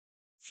keys.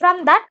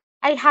 From that,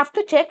 I have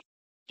to check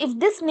if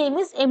this name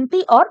is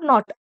empty or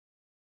not.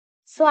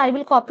 So I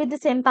will copy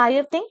this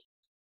entire thing,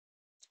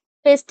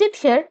 paste it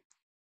here.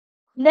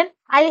 Then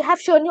I have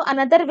shown you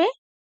another way.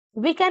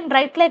 We can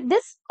write like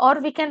this or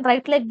we can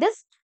write like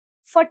this.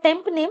 For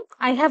temp name,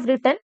 I have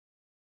written.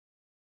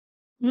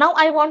 Now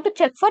I want to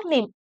check for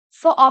name.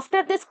 So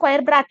after this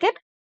square bracket,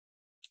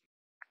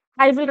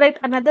 I will write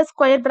another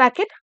square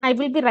bracket. I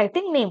will be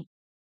writing name.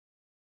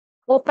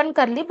 Open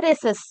curly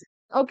braces.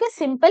 Okay,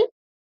 simple.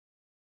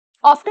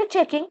 After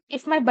checking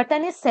if my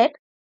button is set,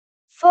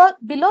 for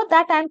below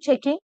that I am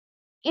checking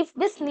if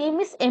this name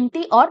is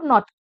empty or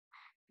not.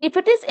 If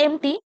it is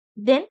empty,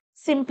 then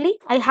simply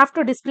I have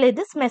to display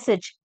this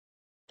message.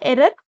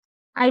 Error,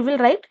 I will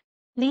write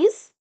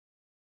please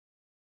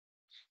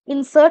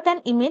insert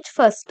an image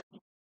first.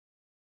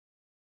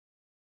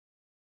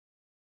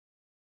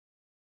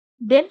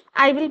 Then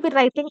I will be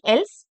writing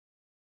else.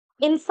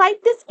 Inside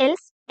this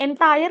else,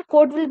 entire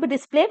code will be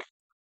displayed.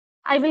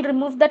 I will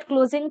remove that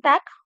closing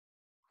tag.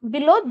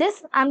 Below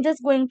this, I am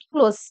just going to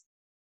close.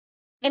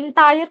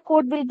 Entire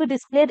code will be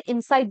displayed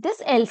inside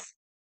this else.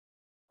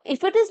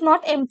 If it is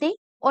not empty,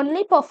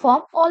 only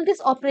perform all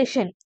this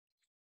operation.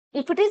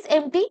 If it is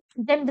empty,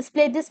 then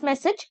display this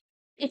message.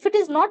 If it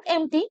is not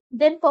empty,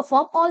 then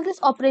perform all this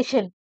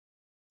operation.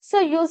 So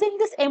using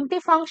this empty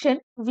function,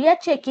 we are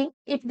checking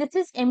if this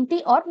is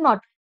empty or not.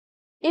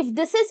 If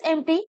this is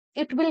empty,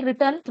 it will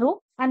return true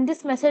and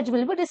this message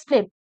will be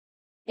displayed.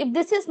 If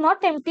this is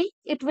not empty,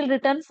 it will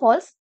return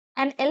false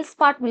and else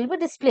part will be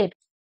displayed.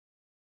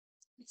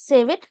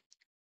 Save it.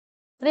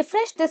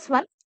 Refresh this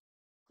one.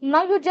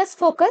 Now you just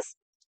focus.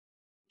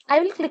 I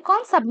will click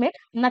on submit.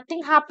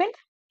 Nothing happened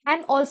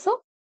and also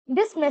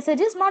this message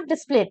is not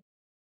displayed.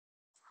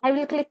 I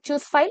will click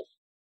choose file.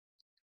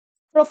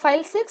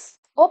 Profile 6.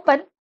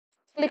 Open.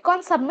 Click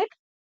on submit.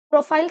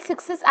 Profile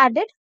 6 is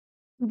added.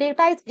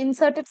 Data is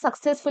inserted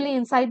successfully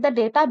inside the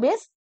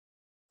database.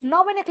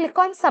 Now when I click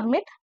on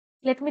submit,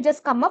 let me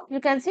just come up.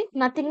 You can see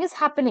nothing is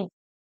happening.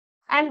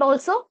 And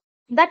also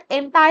that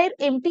entire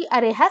empty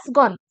array has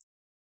gone.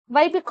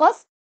 Why?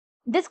 Because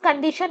this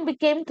condition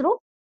became true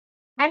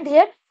and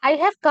here I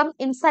have come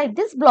inside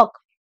this block.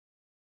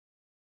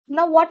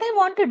 Now what I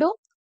want to do,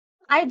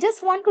 I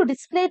just want to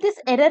display this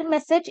error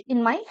message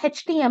in my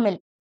HTML.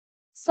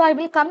 So I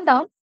will come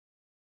down.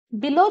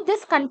 Below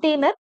this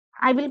container,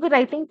 I will be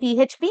writing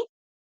PHP.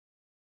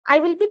 I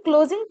will be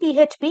closing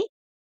PHP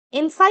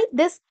Inside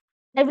this,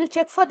 I will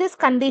check for this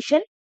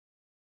condition.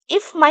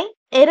 If my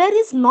error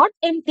is not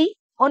empty,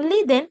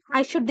 only then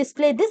I should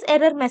display this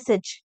error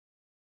message.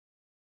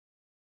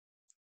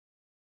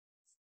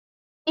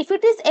 If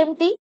it is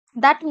empty,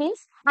 that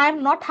means I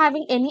am not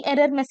having any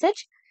error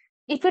message.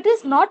 If it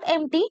is not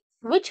empty,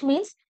 which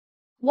means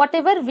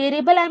whatever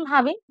variable I am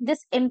having,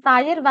 this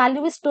entire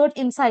value is stored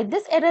inside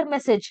this error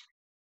message.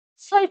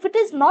 So if it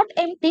is not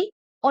empty,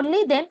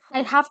 only then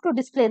I have to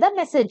display the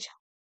message.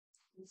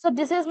 So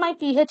this is my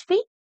PHP.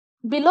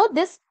 Below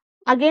this,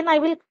 again I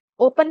will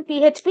open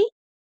PHP.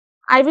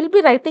 I will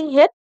be writing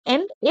here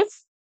end if,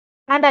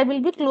 and I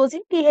will be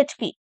closing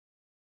PHP.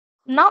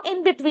 Now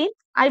in between,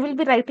 I will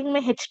be writing my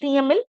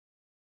HTML,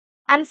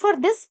 and for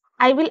this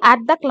I will add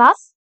the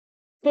class.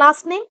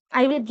 Class name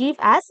I will give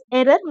as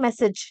error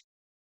message.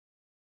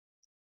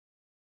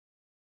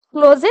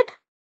 Close it,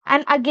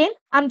 and again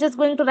I'm just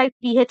going to write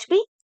PHP.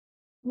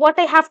 What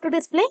I have to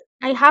display?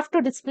 I have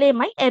to display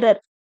my error.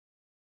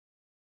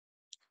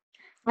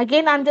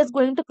 Again I'm just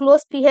going to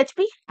close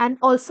PHP and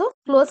also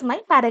close my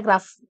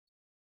paragraph.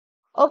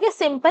 Okay,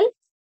 simple.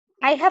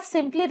 I have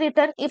simply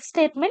written if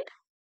statement.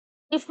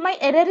 If my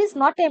error is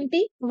not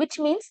empty, which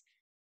means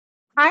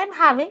I am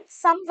having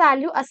some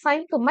value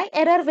assigned to my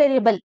error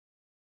variable.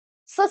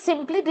 So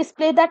simply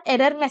display that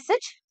error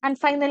message, and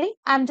finally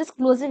I am just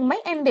closing my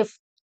end if.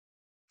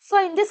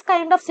 So in this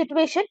kind of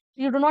situation,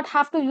 you do not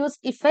have to use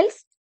if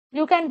else.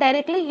 You can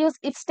directly use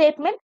if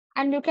statement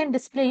and you can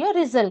display your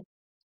result.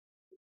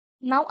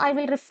 Now I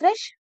will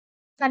refresh,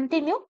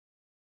 continue.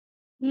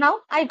 Now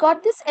I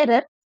got this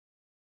error,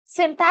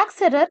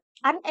 syntax error,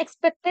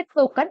 unexpected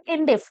token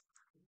end if.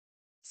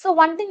 So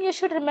one thing you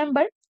should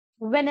remember,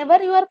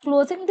 whenever you are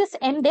closing this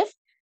end if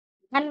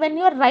and when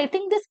you are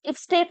writing this if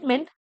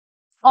statement,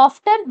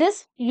 after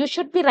this you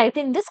should be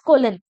writing this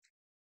colon.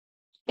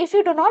 If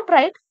you do not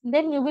write,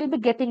 then you will be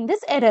getting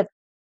this error.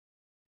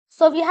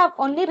 So we have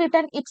only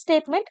written if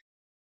statement.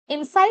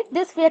 Inside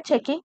this we are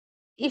checking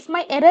if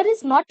my error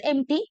is not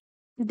empty,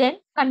 then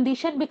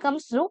condition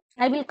becomes true.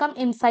 I will come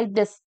inside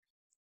this.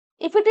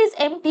 If it is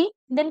empty,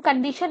 then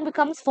condition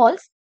becomes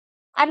false,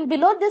 and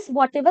below this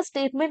whatever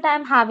statement I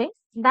am having,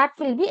 that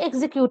will be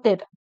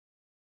executed.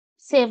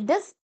 Save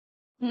this.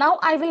 Now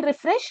I will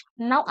refresh.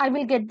 Now I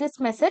will get this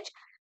message.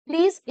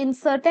 Please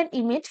insert an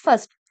image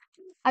first.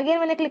 Again,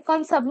 when I click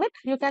on submit,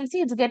 you can see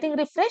it's getting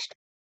refreshed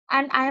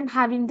and I am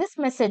having this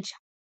message.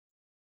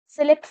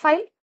 Select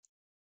file.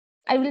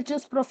 I will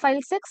choose profile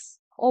 6.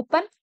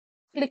 Open.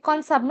 Click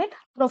on submit.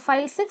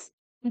 Profile 6.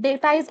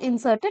 Data is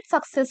inserted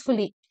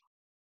successfully.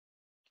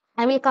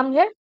 I will come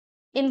here.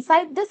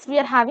 Inside this, we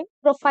are having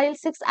profile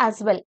 6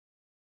 as well.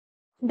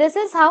 This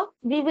is how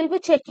we will be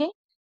checking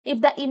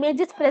if the image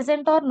is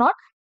present or not,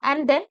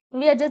 and then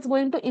we are just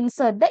going to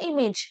insert the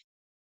image.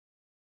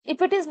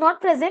 If it is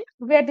not present,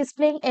 we are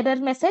displaying error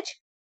message.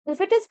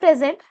 If it is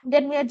present,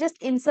 then we are just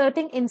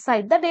inserting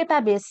inside the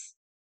database.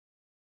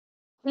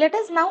 Let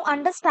us now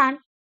understand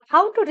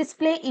how to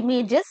display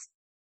images.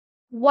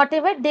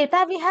 Whatever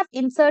data we have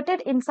inserted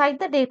inside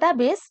the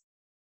database,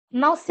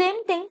 now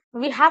same thing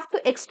we have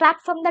to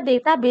extract from the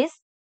database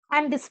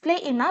and display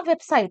in our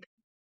website.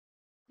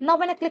 Now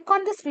when I click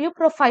on this view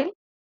profile,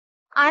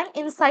 I am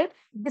inside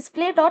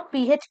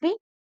display.php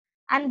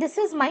and this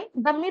is my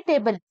dummy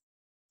table.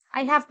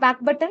 I have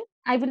back button.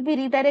 I will be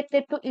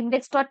redirected to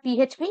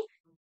index.php.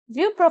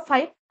 View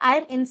profile, I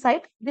am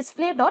inside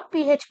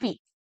display.php.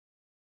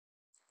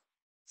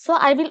 So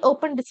I will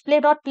open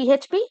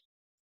display.php.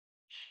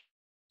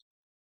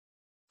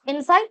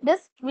 Inside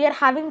this, we are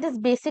having this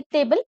basic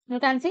table. You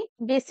can see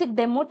basic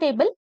demo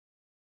table.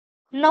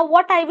 Now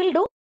what I will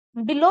do,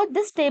 below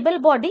this table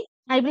body,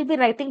 I will be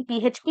writing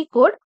PHP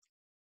code,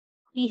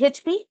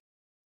 PHP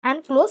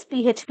and close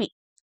PHP.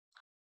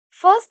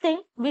 First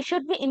thing, we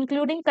should be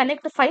including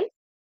connect file.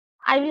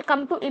 I will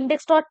come to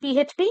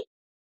index.php,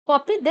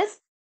 copy this,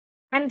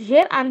 and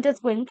here I am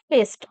just going to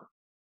paste.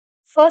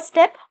 First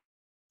step.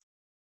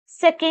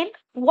 Second,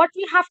 what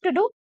we have to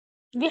do,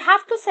 we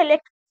have to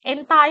select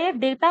entire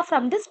data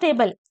from this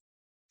table.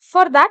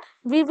 For that,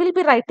 we will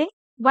be writing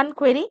one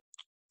query.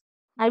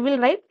 I will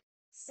write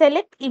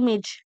select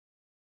image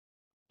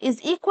is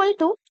equal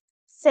to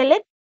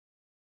select.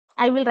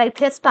 I will write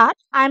here star.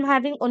 I am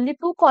having only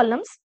two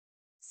columns.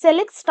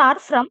 Select star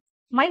from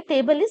my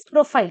table is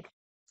profile.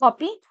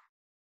 Copy,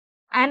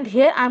 and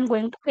here I am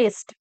going to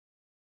paste.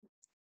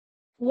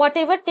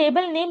 Whatever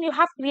table name you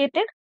have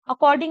created,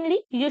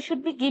 accordingly you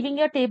should be giving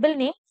your table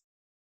name.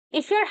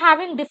 If you are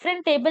having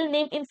different table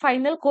name in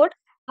final code,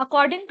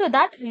 according to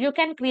that you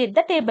can create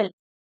the table.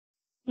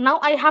 Now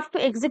I have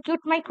to execute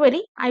my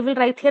query. I will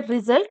write here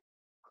result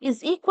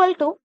is equal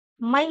to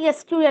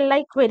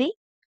MySQLi query.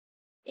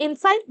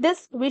 Inside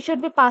this, we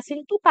should be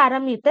passing two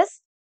parameters,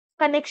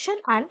 connection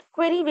and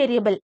query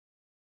variable.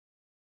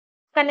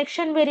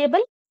 Connection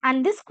variable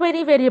and this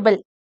query variable.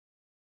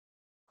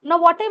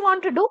 Now what I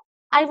want to do,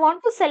 I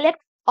want to select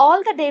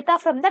all the data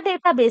from the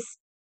database.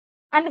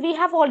 And we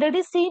have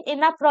already seen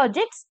in our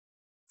projects,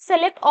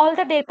 select all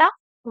the data.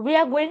 We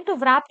are going to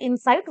wrap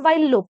inside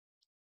while loop.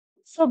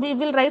 So we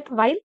will write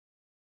while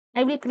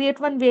I will create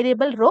one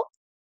variable row.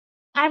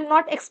 I am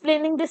not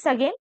explaining this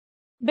again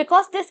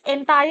because this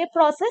entire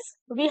process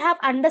we have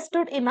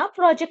understood in our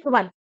project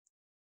 1.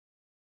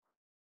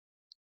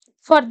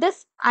 For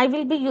this, I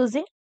will be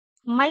using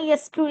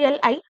MySQL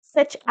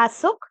fetch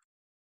ASOC.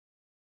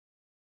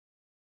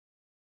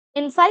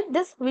 Inside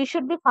this, we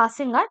should be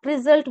passing a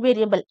result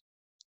variable.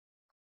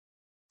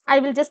 I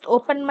will just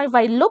open my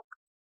while loop.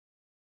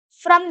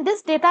 From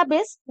this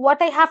database,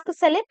 what I have to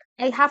select?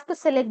 I have to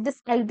select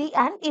this ID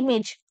and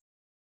image.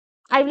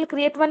 I will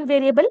create one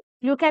variable.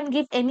 You can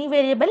give any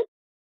variable.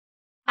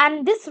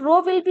 And this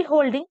row will be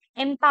holding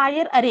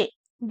entire array.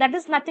 That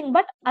is nothing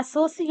but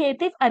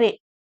associative array.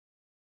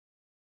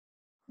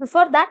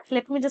 Before that,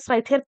 let me just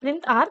write here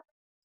print r.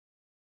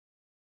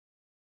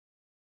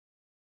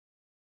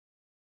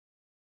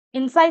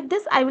 Inside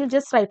this, I will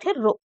just write here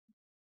row.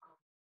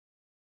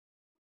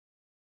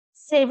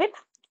 Save it.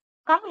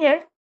 Come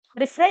here.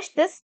 Refresh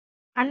this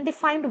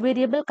undefined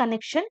variable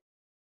connection.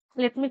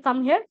 Let me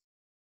come here.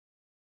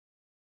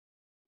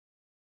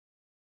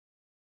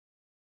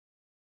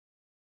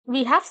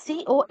 We have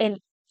CON.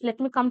 Let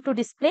me come to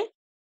display.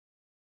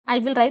 I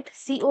will write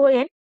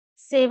CON.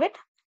 Save it.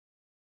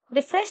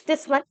 Refresh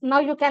this one. Now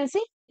you can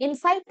see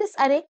inside this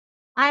array,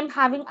 I am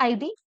having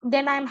ID.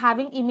 Then I am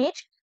having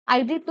image.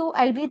 ID2,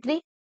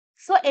 ID3.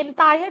 So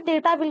entire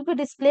data will be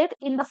displayed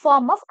in the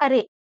form of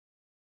array.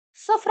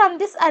 So from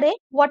this array,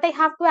 what I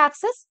have to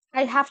access?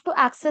 I have to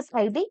access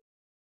ID.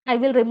 I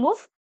will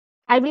remove.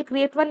 I will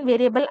create one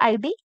variable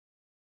ID.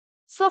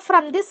 So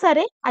from this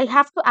array, I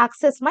have to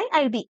access my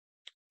ID.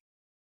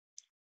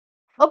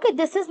 Okay,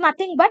 this is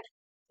nothing but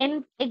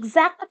an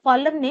exact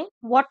column name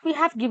what we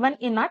have given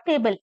in our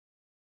table.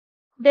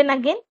 Then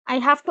again, I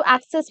have to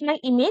access my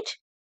image.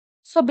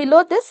 So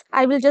below this,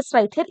 I will just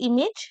write here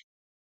image.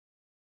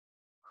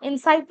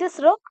 Inside this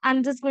row,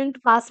 I'm just going to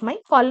pass my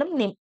column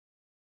name.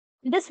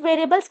 This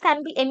variables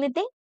can be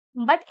anything,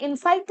 but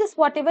inside this,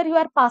 whatever you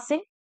are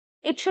passing,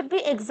 it should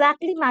be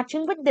exactly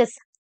matching with this.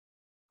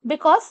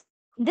 Because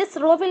this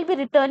row will be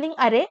returning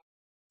array,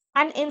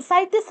 and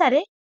inside this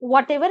array,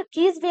 whatever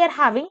keys we are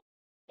having,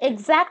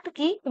 exact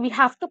key we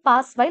have to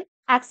pass while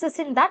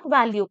accessing that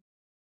value.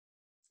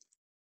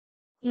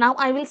 Now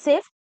I will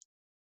save,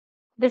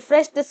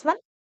 refresh this one.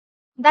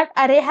 That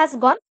array has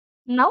gone.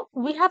 Now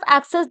we have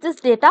accessed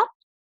this data.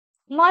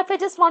 Now if I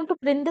just want to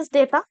print this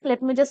data,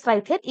 let me just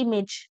write here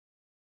image.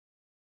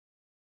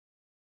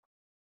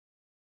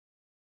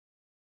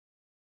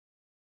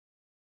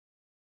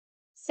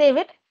 Save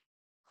it.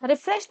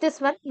 Refresh this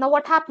one. Now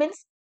what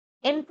happens?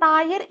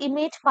 Entire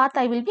image path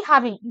I will be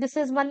having. This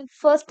is one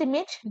first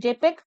image,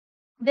 JPEG,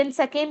 then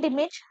second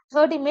image,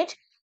 third image.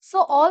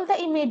 So all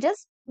the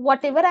images,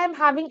 whatever I am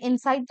having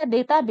inside the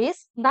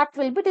database, that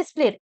will be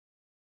displayed.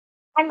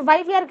 And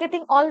why we are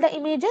getting all the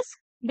images?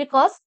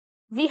 Because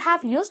we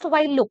have used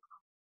while loop.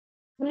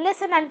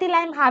 Unless and until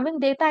I am having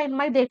data in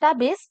my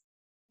database,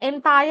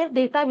 entire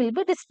data will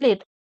be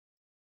displayed.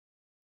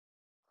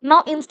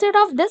 Now instead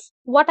of this,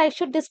 what I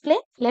should display?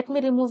 Let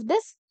me remove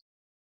this.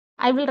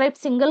 I will write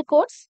single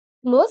quotes,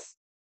 close.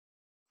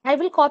 I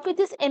will copy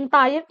this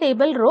entire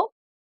table row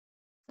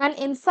and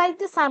inside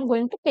this I am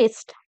going to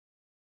paste.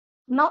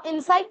 Now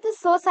inside this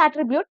source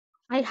attribute,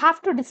 I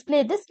have to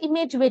display this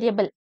image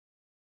variable.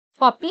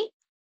 Copy.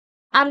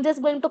 I am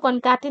just going to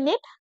concatenate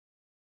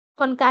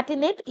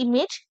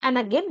image and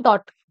again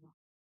dot.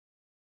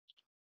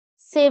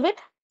 Save it.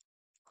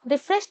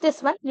 Refresh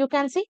this one. You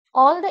can see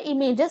all the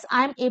images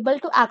I am able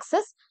to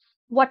access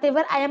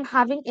whatever I am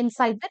having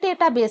inside the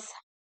database.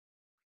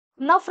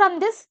 Now from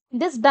this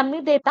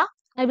dummy data,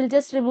 I will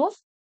just remove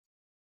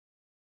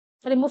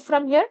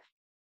from here.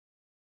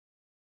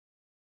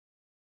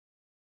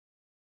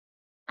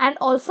 And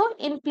also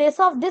in place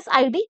of this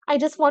ID, I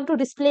just want to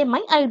display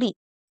my ID.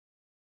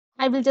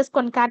 I will just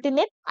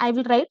concatenate. I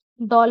will write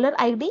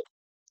 $ID.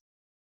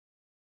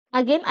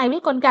 Again, I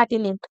will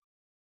concatenate.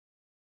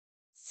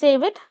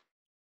 Save it.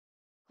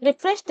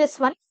 Refresh this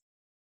one.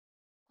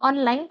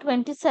 On line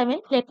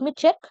 27, let me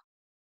check.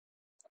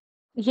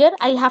 Here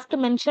I have to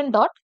mention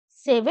dot.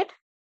 Save it.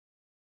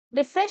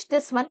 Refresh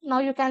this one. Now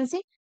you can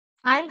see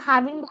I am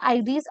having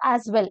IDs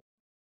as well.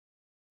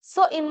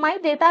 So in my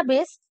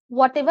database,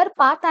 whatever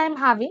path I am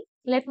having,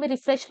 let me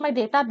refresh my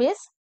database.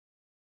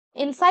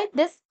 Inside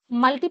this,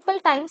 multiple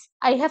times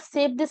I have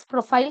saved this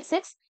profile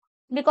 6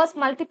 because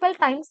multiple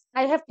times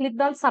I have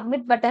clicked on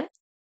submit button.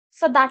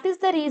 So that is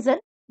the reason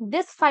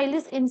this file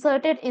is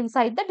inserted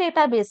inside the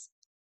database.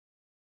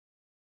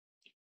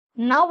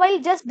 Now while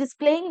just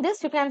displaying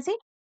this, you can see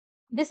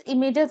these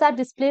images are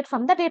displayed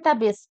from the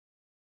database.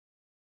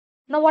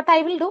 Now what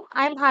I will do,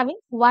 I am having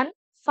 1,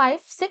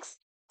 5, 6.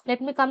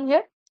 Let me come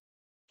here,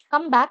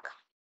 come back,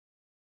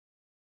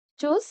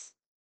 choose.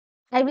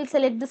 I will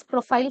select this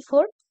profile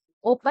 4,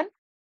 open,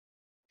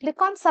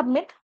 click on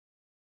submit.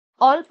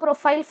 All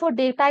profile for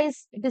data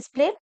is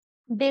displayed.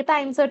 Data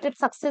inserted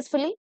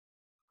successfully.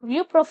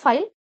 View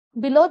profile.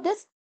 Below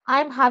this,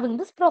 I am having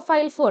this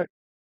profile 4.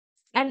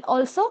 And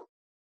also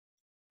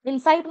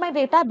inside my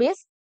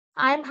database,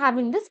 I am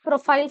having this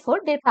profile 4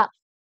 data.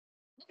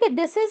 Okay,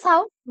 this is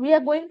how we are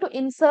going to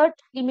insert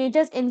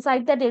images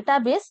inside the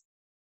database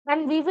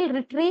and we will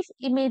retrieve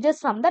images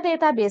from the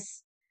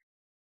database.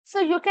 So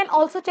you can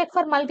also check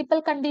for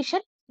multiple condition.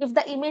 If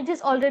the image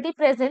is already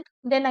present,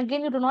 then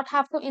again you do not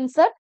have to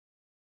insert.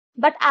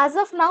 But as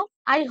of now,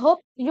 I hope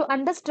you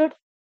understood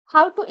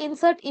how to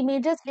insert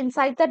images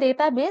inside the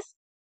database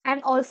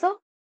and also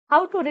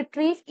how to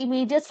retrieve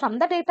images from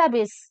the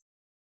database.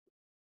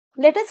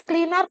 Let us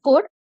clean our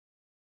code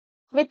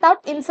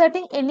without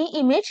inserting any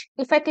image.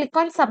 If I click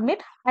on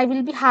submit, I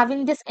will be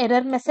having this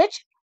error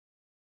message.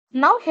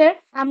 Now here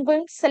I am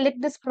going to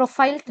select this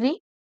profile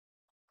tree.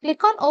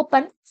 Click on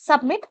open,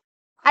 submit.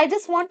 I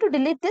just want to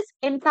delete this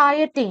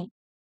entire thing.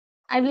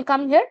 I will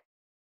come here,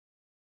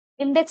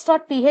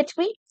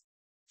 index.php.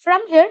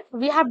 From here,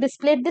 we have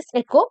displayed this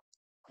echo.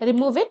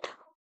 Remove it.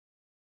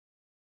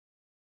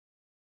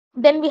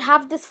 Then we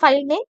have this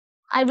file name.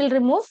 I will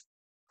remove.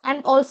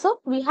 And also,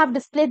 we have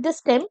displayed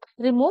this temp.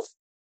 Remove.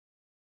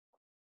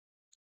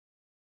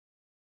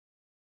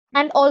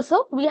 And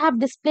also, we have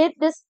displayed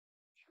this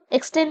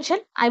extension.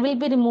 I will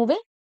be removing.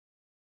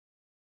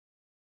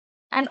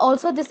 And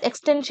also this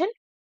extension.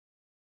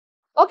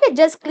 Okay,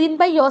 just clean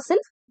by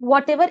yourself.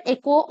 Whatever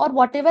echo or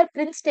whatever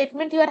print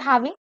statement you are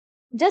having,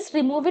 just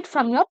remove it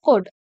from your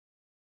code.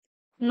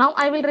 Now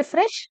I will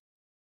refresh.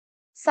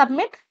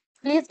 Submit.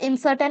 Please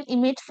insert an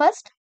image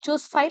first.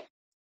 Choose file.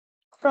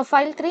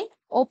 Profile 3.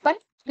 Open.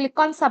 Click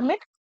on submit.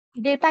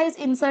 Data is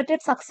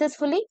inserted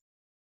successfully.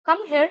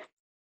 Come here.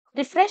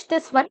 Refresh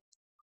this one.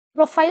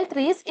 Profile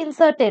 3 is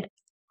inserted.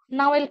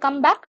 Now I'll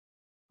come back.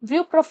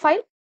 View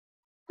profile.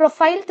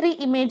 Profile 3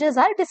 images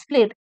are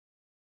displayed.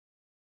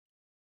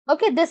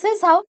 Okay, this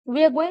is how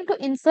we are going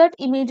to insert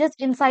images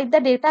inside the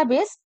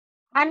database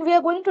and we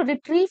are going to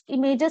retrieve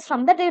images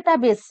from the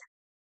database.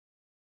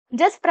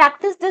 Just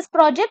practice this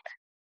project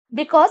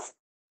because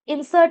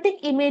inserting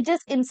images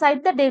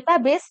inside the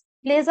database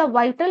plays a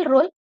vital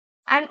role,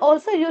 and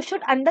also you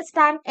should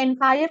understand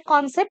entire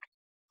concept,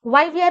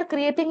 why we are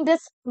creating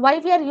this, why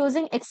we are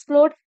using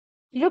explode.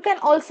 You can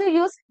also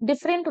use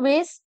different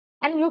ways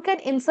and you can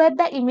insert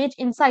the image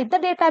inside the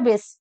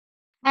database,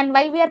 and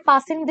why we are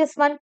passing this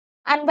one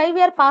and why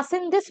we are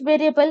passing this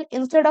variable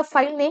instead of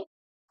file name.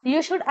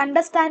 You should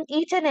understand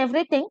each and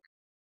everything.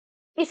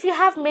 If you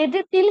have made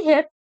it till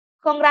here,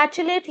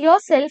 congratulate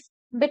yourself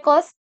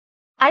because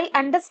I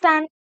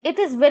understand it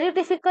is very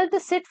difficult to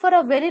sit for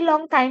a very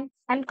long time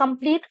and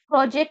complete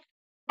project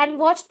and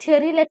watch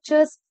theory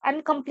lectures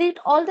and complete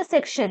all the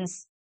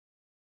sections.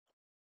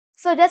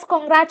 So just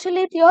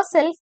congratulate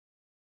yourself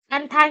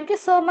and thank you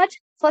so much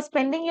for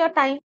spending your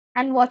time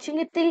and watching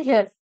it till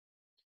here.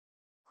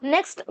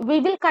 Next,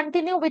 we will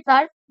continue with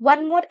our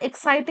one more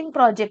exciting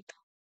project.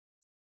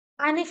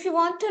 And if you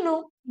want to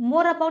know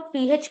more about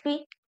PHP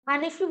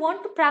and if you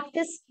want to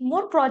practice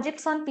more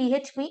projects on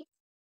PHP,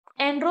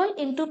 enroll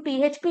into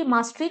PHP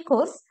Mastery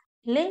course.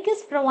 Link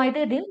is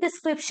provided in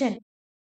description.